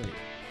 technically, go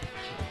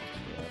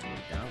all the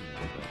way down a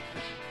little bit.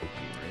 We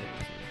were able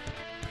to.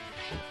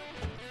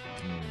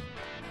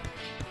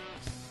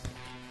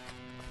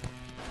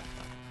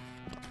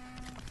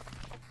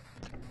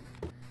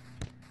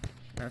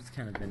 That's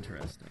kind of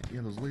interesting.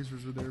 Yeah, those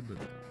lasers are there, but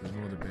there's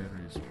no other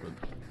batteries. But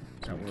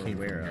That we we're came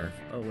aware from of. here.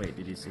 Oh wait,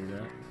 did you see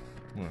that?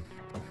 What?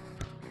 Oh.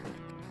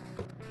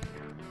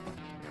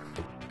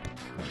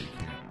 Oh, you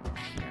can't.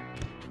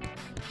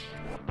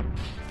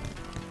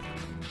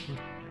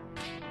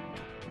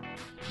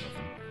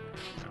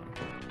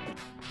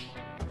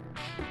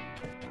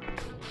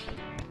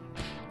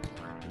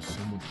 There's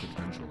so much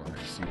potential to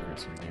hide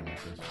secrets in a game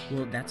like this.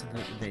 Well, that's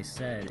what they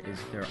said, is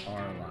there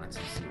are lots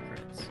of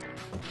secrets.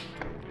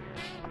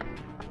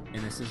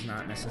 And this is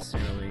not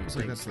necessarily... It's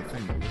like that's the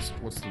thing, though.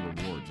 What's the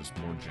reward? Just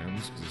more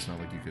gems? Because it's not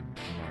like you could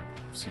unlock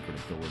secret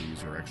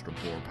abilities or extra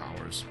boar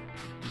powers.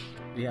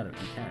 Yeah, you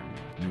can.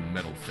 New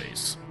metal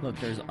face. Look,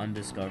 there's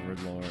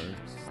undiscovered lords,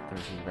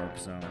 there's warp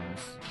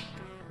zones.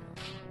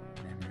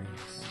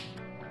 Memories.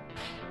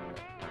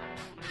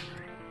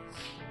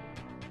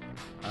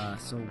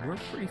 So we're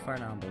pretty far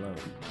down below.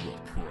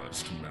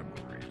 Repressed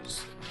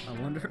memories. I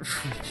wonder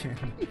if we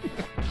can...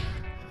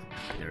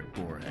 Their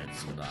boarhead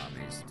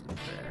salamis to the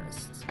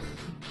best.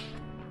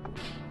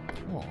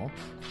 Aw.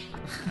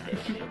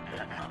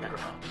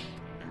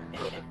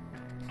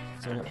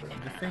 So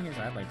the thing is,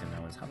 I'd like to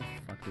know is how the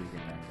fuck do we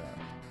get back up?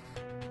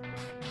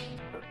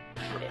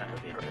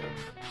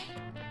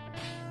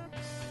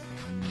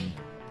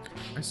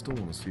 I still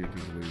want to see if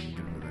there's a way you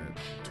can get into that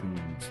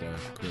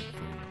tomb/crypt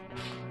thing.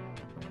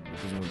 It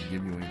doesn't really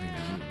give you anything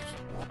to lose.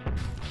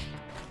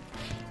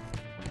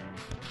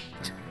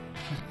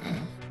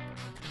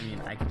 I mean,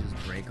 I could just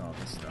break all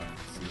this stuff and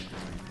see if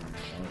there's anything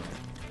below it.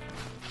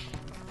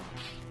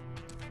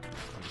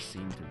 Doesn't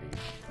seem to be.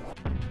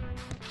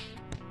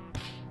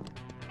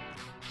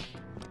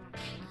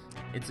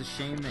 It's a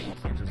shame that you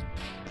can't just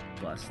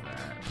bust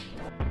that.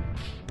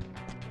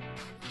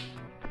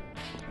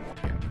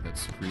 Yeah, but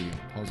that's creating a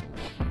puzzle.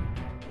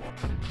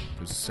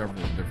 There's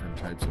several different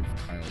types of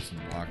tiles and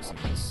blocks in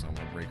this. Some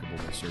are breakable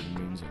by certain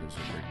means, others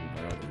are breakable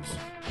by others.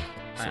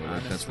 So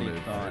that's what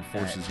it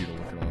forces you to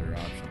look at all your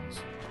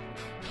options.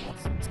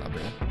 It's not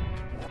bad.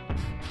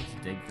 Let's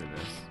dig for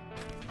this.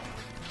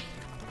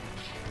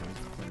 Where's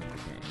the point of the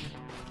game?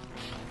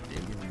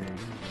 Dig and dig and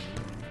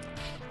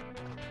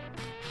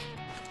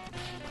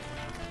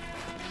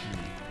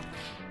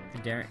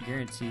dig.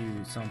 Guarantee you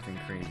something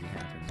crazy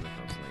happens with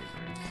those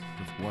lasers.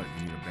 With what?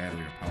 You need a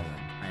battery to power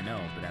them. I know,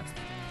 but that's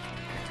the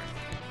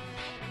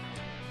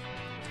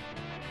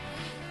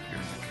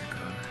Here's the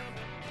kicker.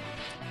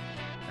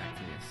 back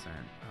to the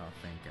ascent. Oh,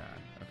 thank God.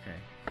 Okay.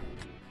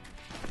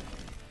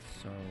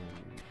 So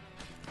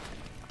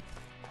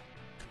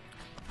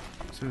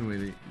So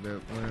anyway,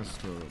 that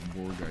last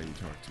board guy you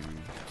talked to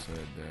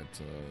said that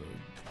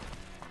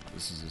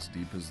this is as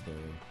deep as the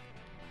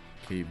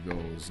cave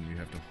goes, and you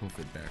have to hoof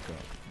it back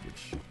up,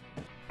 which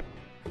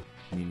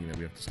meaning that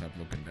we have to stop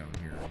looking down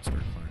here and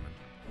start climbing.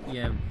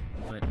 yeah,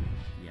 but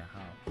yeah,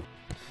 how?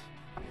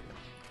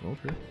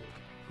 Okay,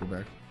 go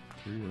back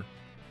where you were.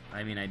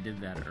 I mean, I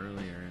did that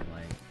earlier, and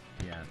like,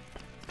 yeah.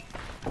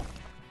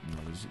 No,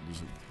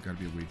 there's got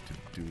to be a way to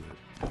do it.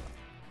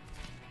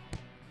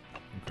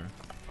 Okay,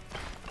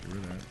 get rid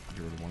of that.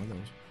 Get rid of one of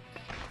those.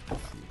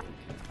 Let's see if we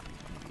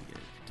can get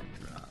it to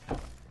drop.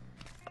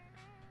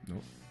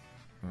 Nope.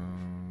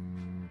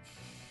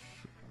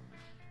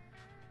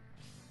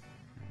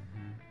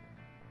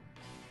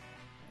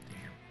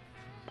 Damn.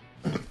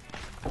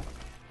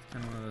 It's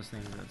kind of one of those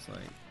things that's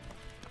like.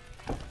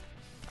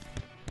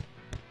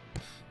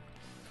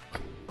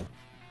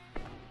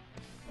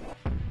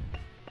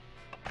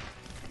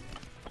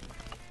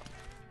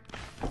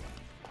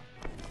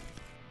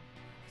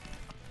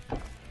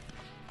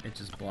 It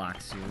just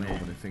blocks you No, in.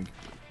 but I think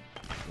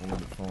don't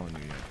let it fall on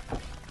you yet.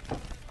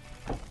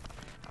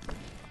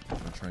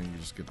 I'm trying to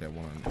just get that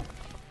one on.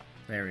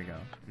 There we go.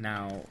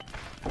 Now,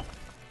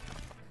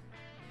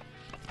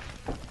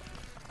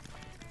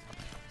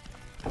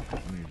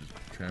 You're just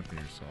trapping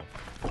yourself.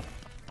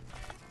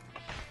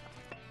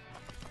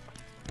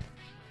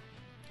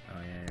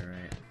 oh yeah, you're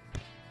right.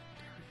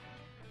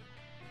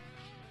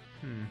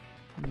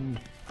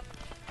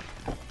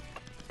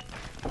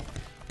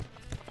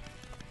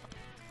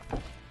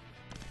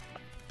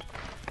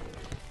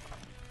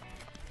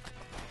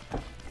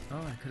 Oh,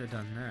 I could have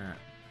done that.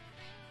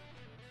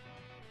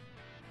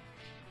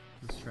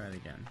 Let's try it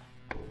again.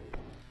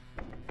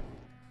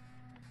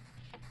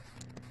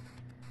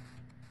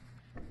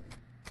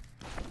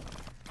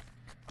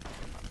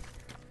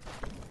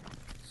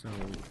 So,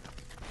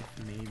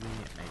 if maybe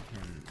I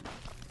can,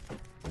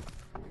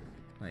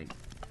 like,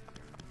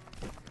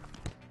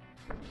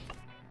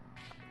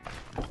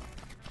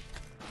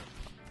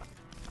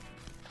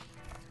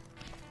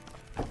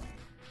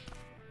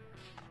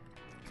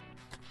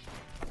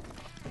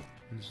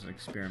 I'm just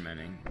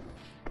experimenting.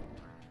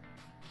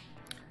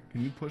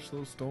 Can you push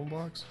those stone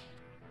blocks?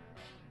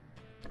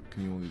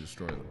 Can you only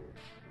destroy them?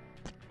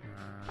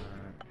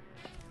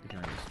 You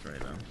can destroy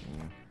them.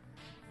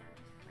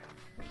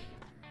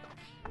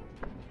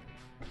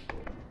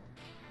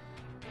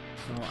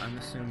 So I'm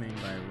assuming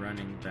by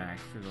running back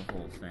through the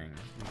whole thing,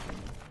 we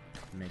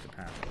can make a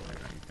pathway or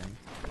anything.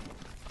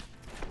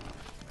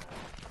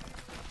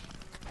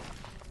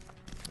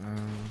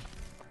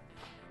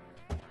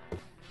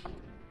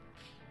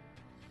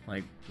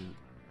 Like,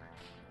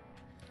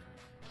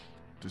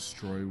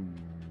 destroy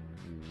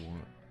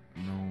one.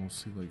 No,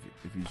 see, like,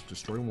 if you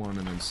destroy one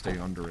and then stay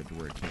under it to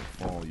where it can't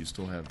fall, you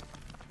still have...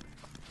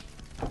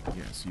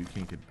 Yeah, so you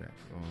can't get back.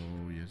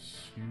 Oh,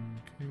 yes, you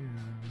can.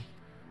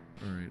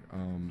 Alright,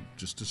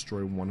 just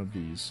destroy one of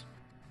these.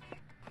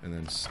 And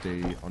then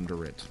stay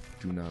under it.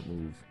 Do not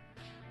move.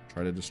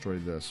 Try to destroy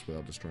this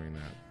without destroying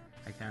that.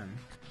 I can.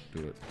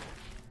 Do it.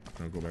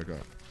 Now go back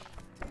up.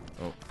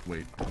 Oh,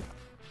 wait.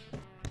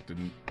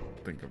 Didn't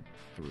think of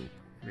through.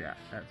 Yeah,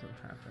 that's what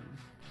happened.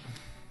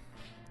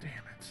 Damn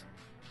it.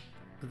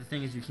 But the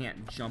thing is, you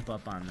can't jump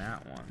up on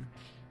that one.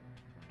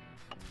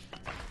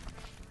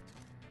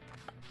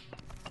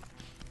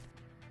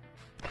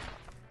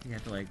 You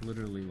have to, like,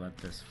 literally let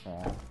this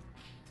fall.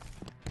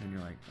 And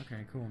you're like,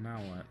 okay, cool, now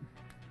what?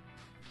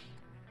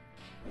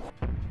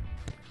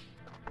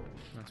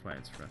 That's why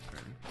it's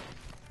frustrating.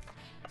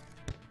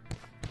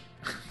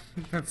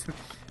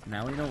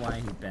 Now we know why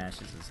he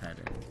bashes his head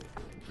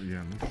in.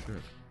 Yeah, no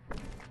shit.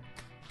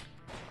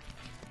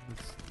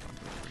 Let's go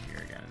over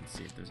here again and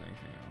see if there's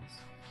anything else.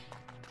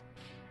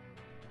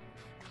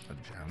 A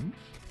gem?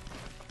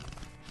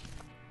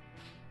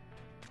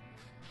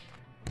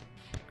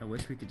 I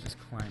wish we could just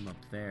climb up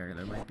there.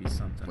 There might be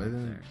something Why up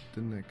there.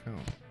 didn't that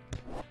count?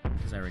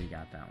 Because I already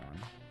got that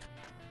one.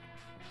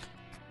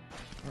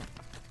 Oh,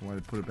 why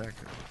did they put it back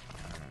there?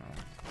 I don't know.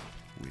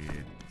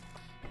 Weird.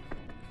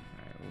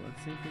 Alright, well,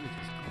 let's see if we can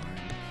just climb.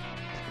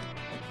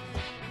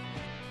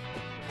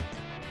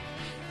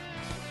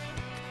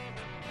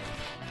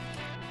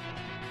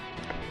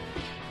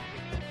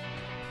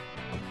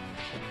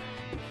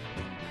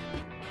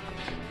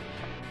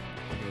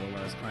 Will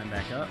let us climb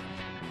back up.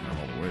 Not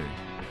all the way.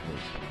 Look,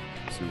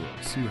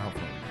 see how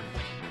far we get.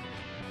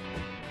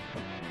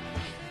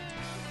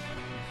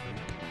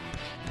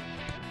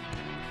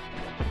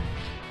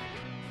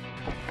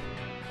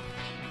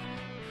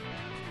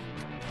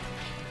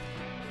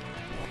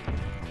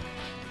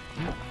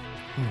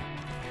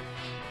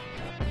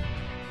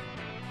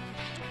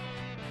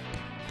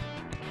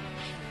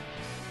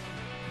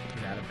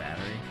 Is that a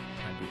battery?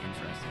 That'd be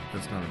interesting.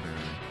 That's not a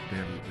battery.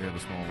 They have a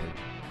small like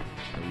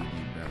LED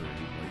battery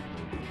light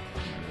logo.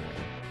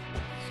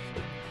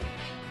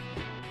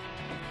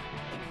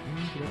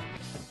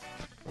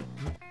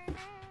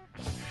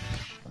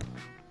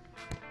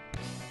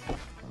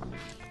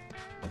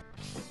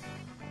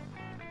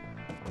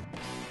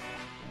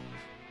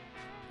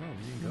 Oh,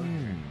 we didn't go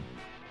here.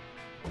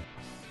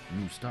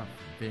 New stuff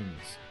and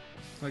things.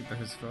 Like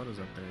his photos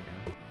up there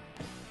again.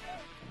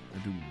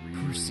 That dude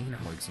really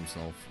Cursino. likes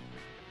himself.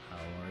 How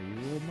are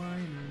you a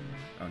miner?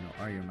 Oh no,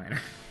 are you a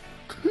miner?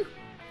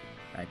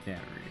 I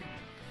can't read.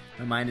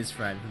 My mind is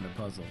fried from the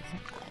puzzles.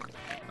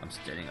 I'm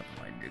standing up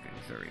my digging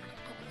theory.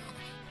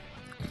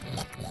 Can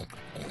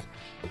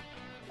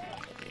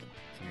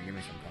you give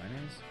me some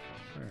pointers?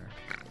 Sure.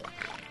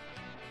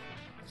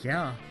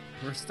 Yeah,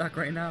 we're stuck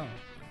right now.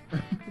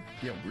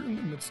 Yeah, we're in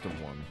the midst of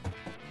one.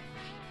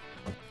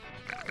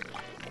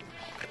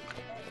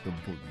 The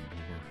boogie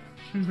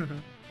door.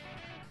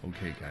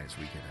 Okay, guys,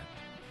 we get it.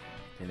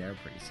 Okay, they're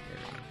pretty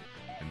scary.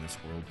 In this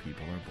world,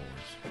 people are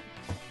boars.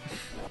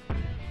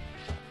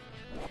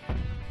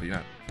 But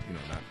yeah,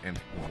 not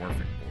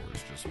anthropomorphic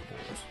boars, just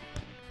boars.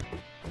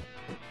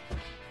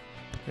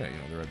 Yeah,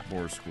 they're at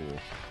boar school.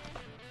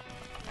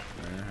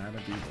 Learn how to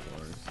be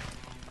boars.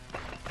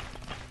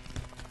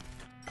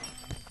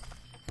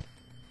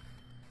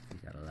 We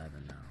got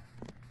 11 now.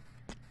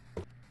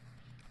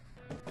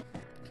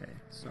 Okay,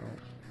 so...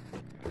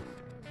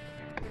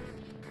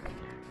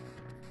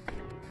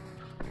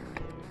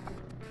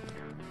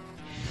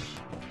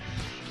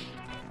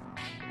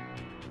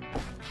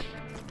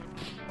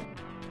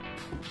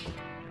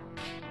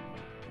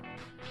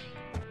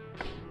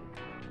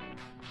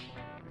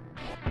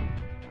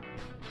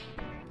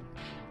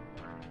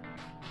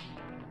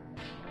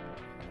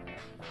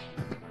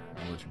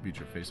 I'll let you beat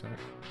your face out.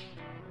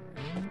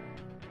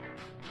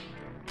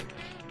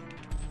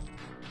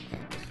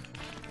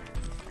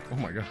 Oh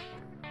my god.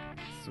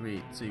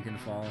 Sweet, so you can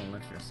fall and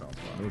lift yourself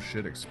up. No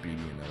shit,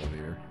 expedient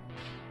elevator.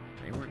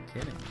 They weren't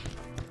kidding.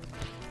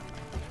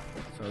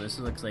 So this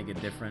looks like a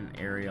different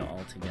area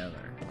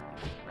altogether.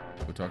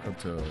 We'll talk up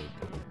to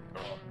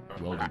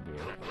Weldy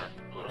Boy.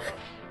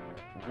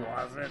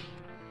 Was it?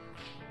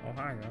 Oh,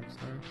 hi,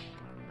 youngster.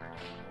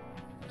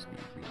 Must be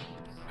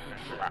beans.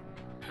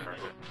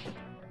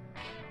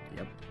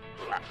 Yep.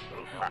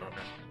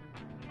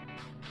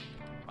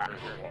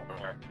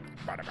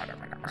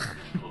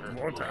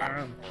 More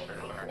time.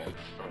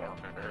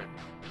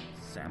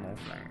 Samo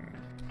flame.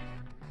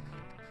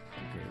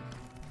 Okay.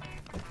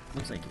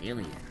 Looks like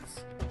aliens.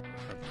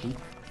 Or poop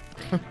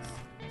things.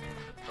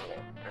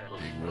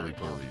 Big willy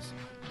polies.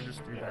 Just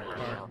do that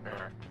part.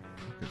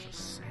 There's a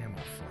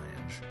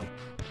Samoflange.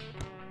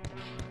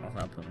 I'll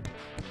help him.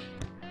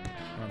 I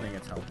don't think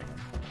it's helping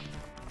him.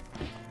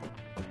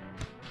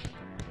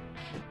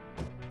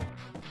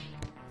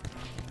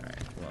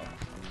 Alright, well.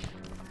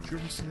 Did you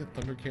ever see that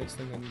Thundercats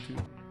thing on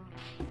YouTube?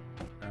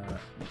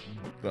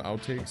 The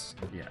outtakes?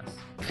 Yes.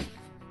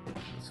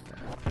 That's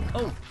fun.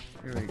 Oh!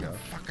 Here we go.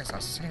 Fuck is a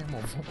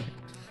Samoflange?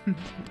 Here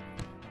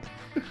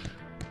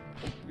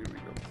we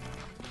go.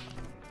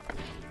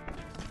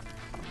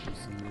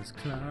 Listen to this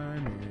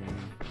climbing.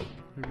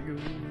 Here we go.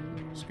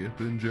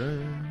 Skipping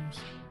jams.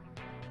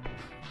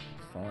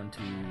 Fall into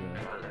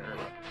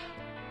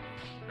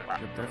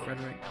the Breath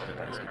Frederick.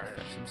 Let's go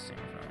fetch some sand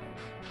from.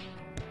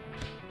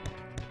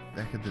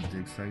 Back at the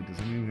dig site,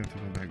 doesn't he even have to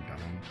go back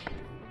down?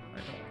 I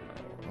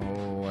don't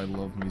know. Oh, I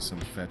love me some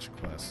fetch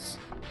quests.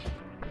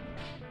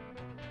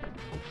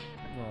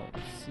 Well,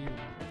 see.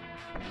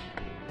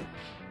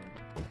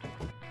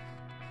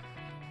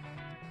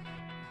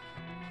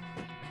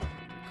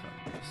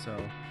 So, we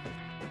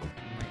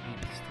might need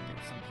just to get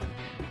something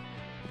here.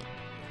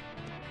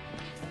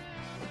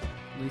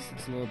 At least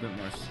it's a little bit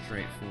more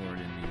straightforward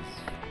in these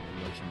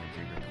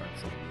whatchamajigger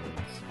parts of the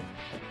woods.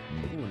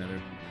 Ooh, another.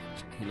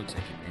 He looks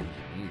like an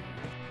engineer.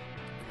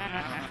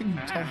 How can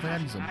you tell that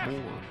he's a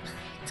boar?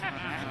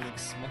 He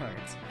looks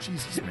smart.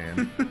 Jesus, man.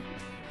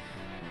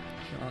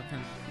 All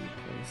kinds of cool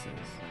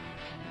places.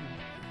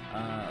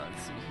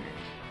 Let's see here.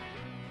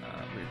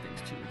 Weird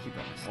things too. We keep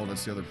on. Oh,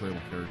 that's the other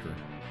playable character.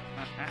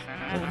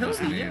 Oh,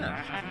 Hilsey, name? yeah.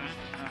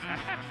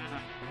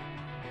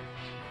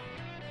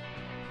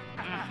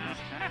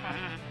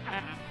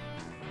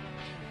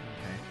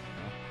 Okay.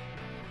 Well,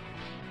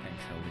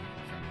 thanks, Hildy,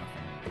 for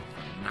nothing.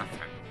 For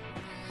nothing.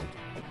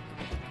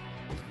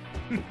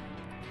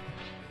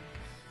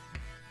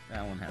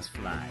 That one has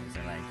flies. I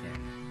like it.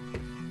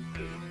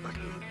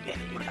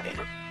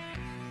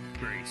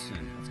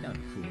 Grayson. That's kind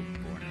of a cool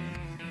boar name.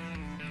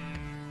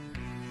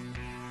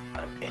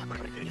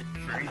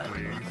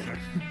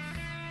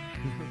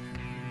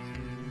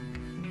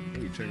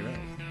 Hey, check it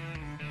out.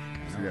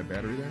 See that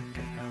battery there?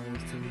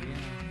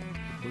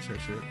 Push that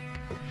shit.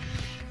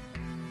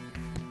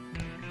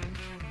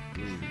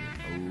 Ooh.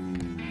 Oh.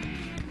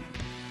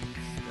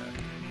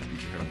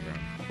 Beat your head on the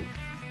ground.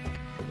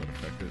 Will that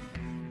affect it?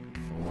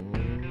 Oh.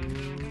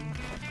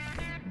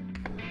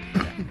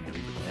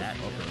 That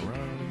Up and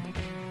around.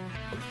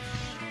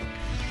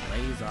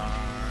 laser.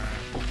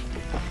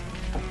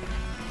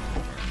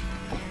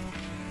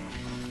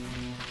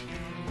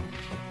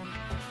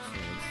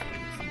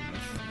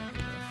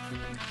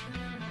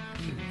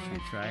 Should we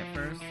try it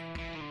first?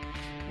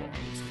 Well, I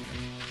would say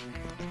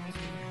that.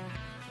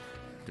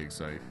 Dig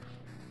site.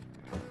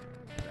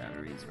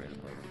 Batteries right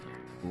above here.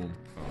 Boom.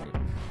 Found it.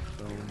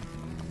 Boom.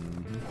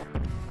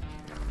 Mm-hmm.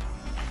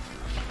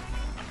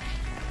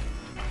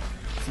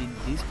 See,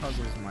 these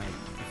puzzles might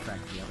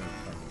affect the other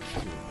puzzles too.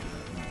 I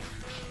don't know.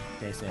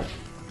 They say that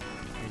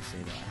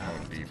How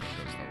deep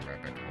does the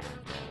rabbit hole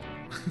go?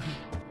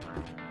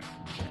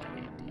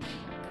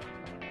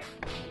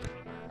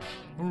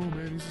 Oh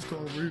man, he's just all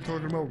over here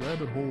talking about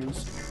rabbit holes.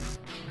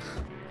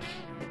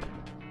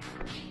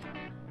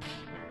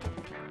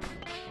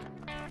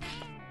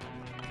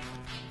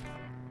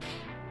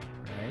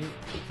 Right?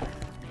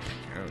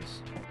 Yes.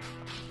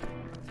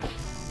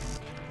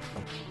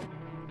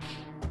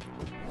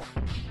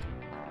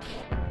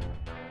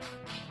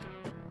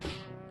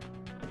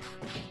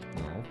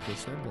 No,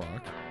 push that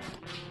block.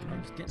 I'm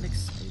just getting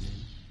excited.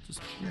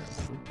 Just, yeah,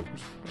 push the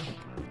block.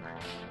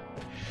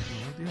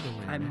 No, the other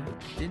way. I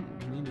didn't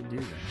mean to do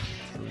that.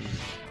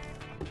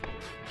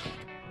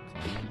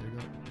 Climb and dig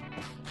up.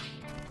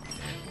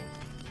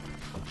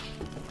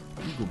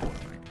 You go, boy,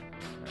 Mike.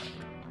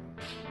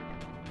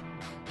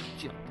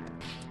 Jump.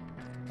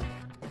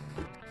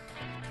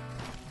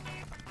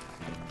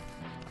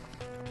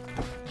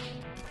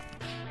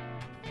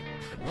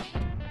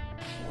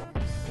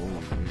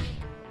 Holy.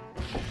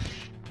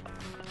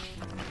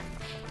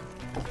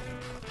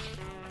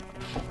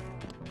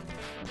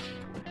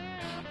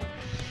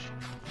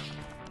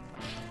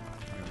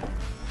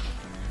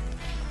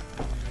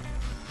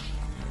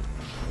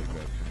 Like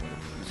that,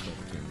 whatever this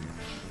opportunity.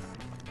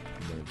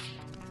 But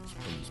it's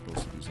probably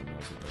supposed to do something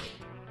else with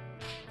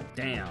that.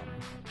 Damn.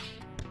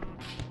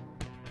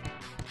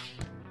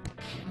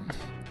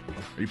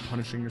 Are you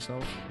punishing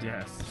yourself?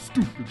 Yes.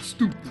 Stupid,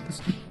 stupid,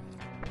 stupid.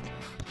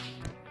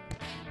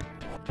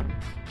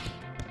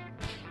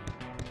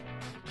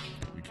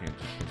 You can't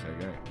just push that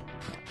guy.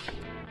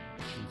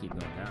 You keep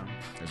going down.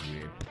 That's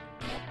weird.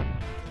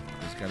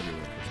 There's gotta be a way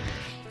to push that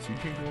guy. So you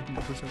can't go up and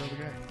push that other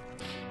guy?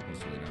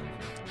 Most way down here.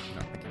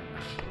 No, I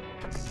cannot.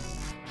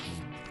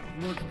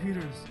 More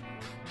computers.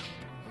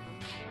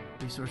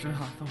 Researcher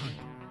Hawthorne.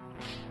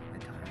 My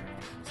daughter.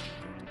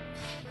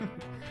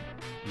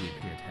 We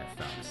appear to have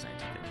found a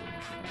scientific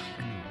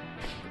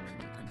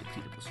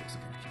undefeatable source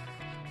of energy.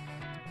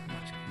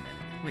 Much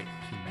humanity. Wait,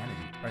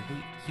 humanity? Are they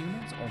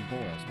humans or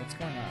boars? What's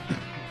going on?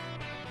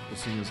 Well,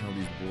 seeing as how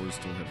these boars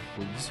still have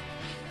hooves,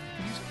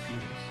 These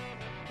computers.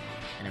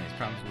 Anyways,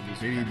 problems with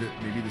these.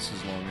 maybe this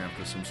is long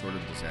after some sort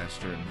of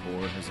disaster and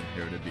Boar has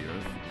inherited the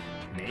Earth.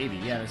 Maybe,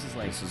 yeah, this is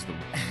like. This is the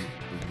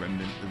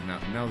remnant.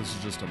 Now this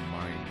is just a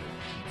mind.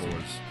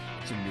 Boars.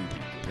 It's a new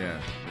people.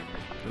 Yeah,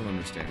 they don't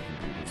understand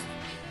computers.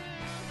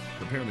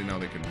 Apparently now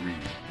they can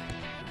read.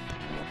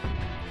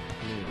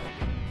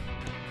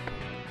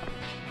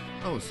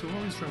 Oh, so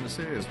all he's trying to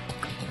say is...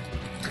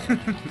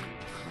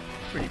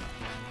 Pretty.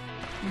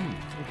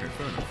 Okay,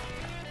 fair enough.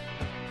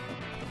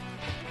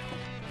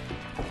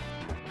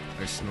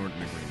 I snort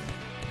an agreement.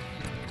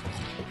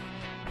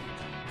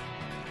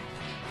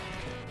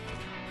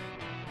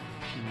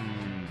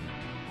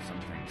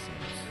 Something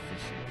seems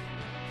fishy.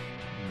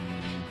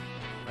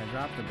 If I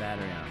drop the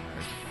battery on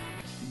this,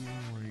 Feel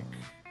like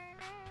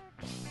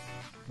it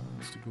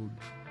wants to go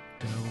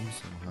down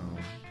somehow.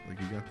 Like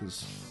you got this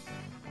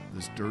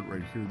dirt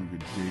right here that you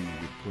could dig, you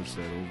could push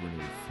that over and it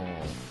would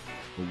fall.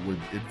 But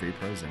would it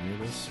vaporize any of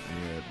this?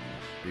 Any of that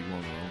big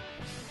long row?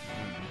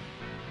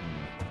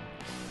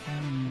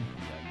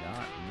 got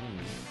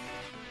me.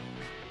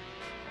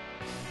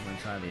 I'm gonna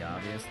try the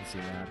obvious and see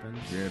what happens.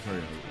 Yeah, I tell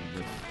you,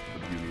 that's the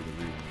beauty of the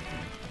reason.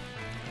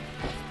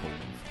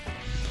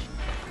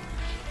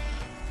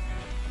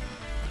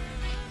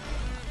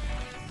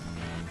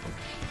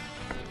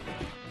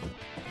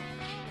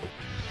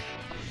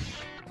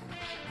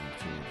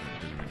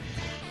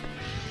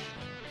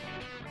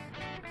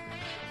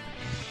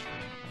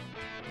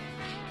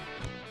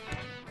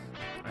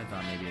 I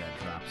thought maybe I'd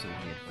drop so we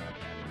could get that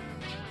battery.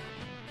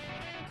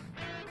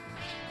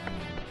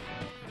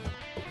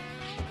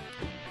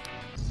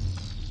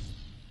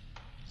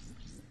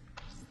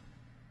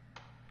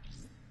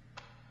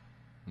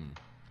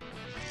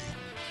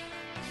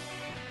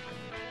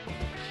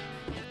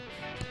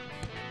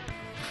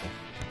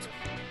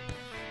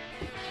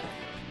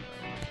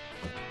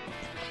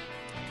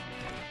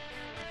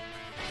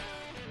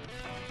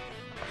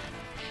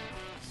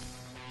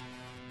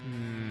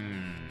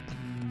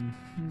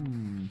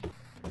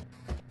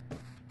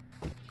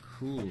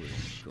 Cool,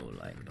 go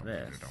like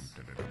this.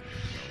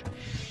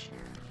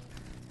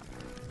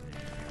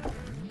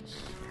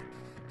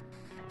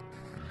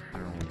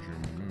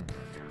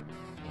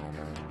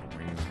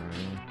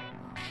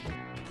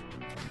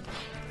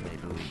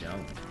 Maybe we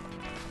don't.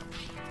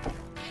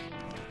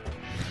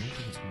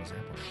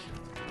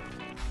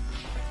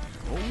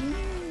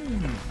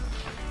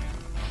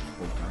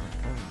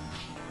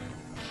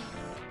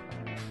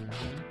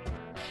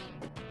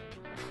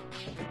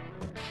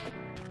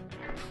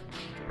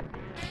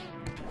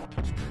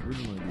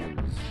 Original idea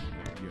was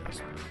yes,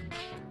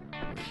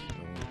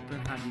 Then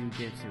how do you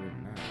get to it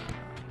now?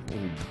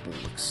 old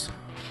bullocks.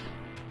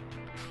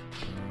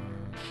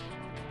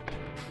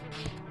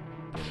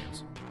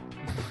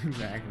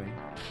 Exactly.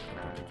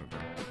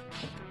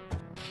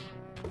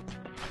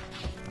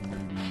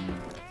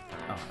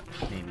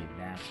 Maybe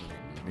that's what it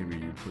means. Maybe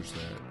you push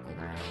that all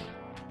the way out.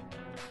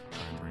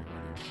 Try and bring it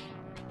right here.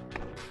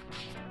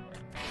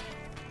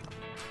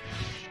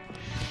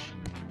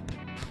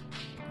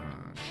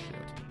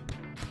 Shit.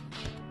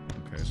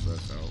 Okay, so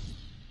that's out.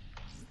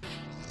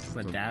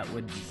 But that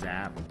would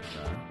zap the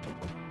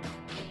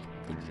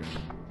The gem.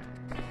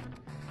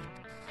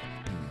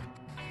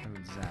 It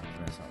would zap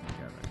this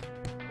altogether.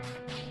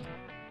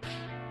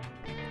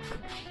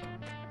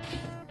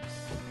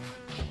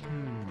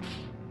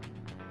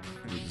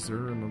 Is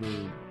there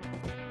another?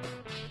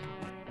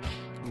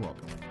 Well,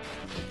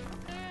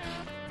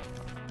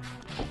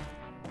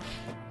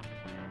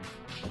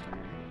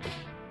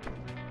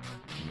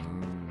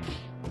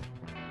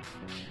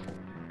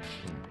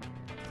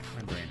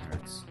 My brain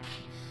hurts.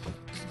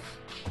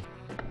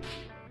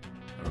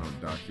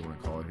 Doc, you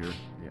want to call it here?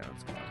 Yeah,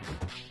 let's go.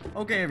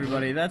 Okay,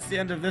 everybody, that's the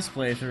end of this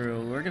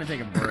playthrough. We're gonna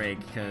take a break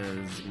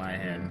because my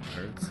head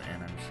hurts,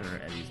 and I'm sure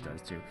Eddie's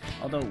does too.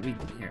 Although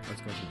here,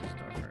 let's go through this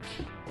door first.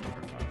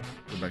 For fun.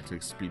 Go back to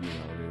expedient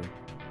elevator.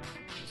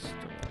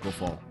 Go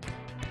fall.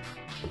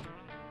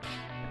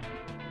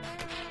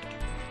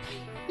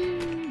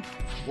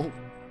 Whoa.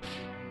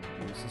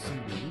 This is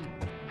some blue.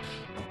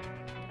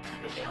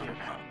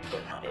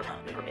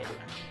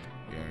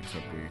 Yeah,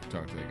 except we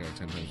talked to that guy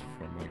 10 times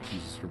before. I'm like,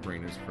 Jesus, your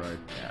brain is fried.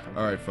 Yeah.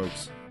 All right,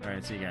 folks. All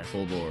right, see you guys.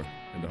 Full bore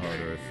into hard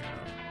earth.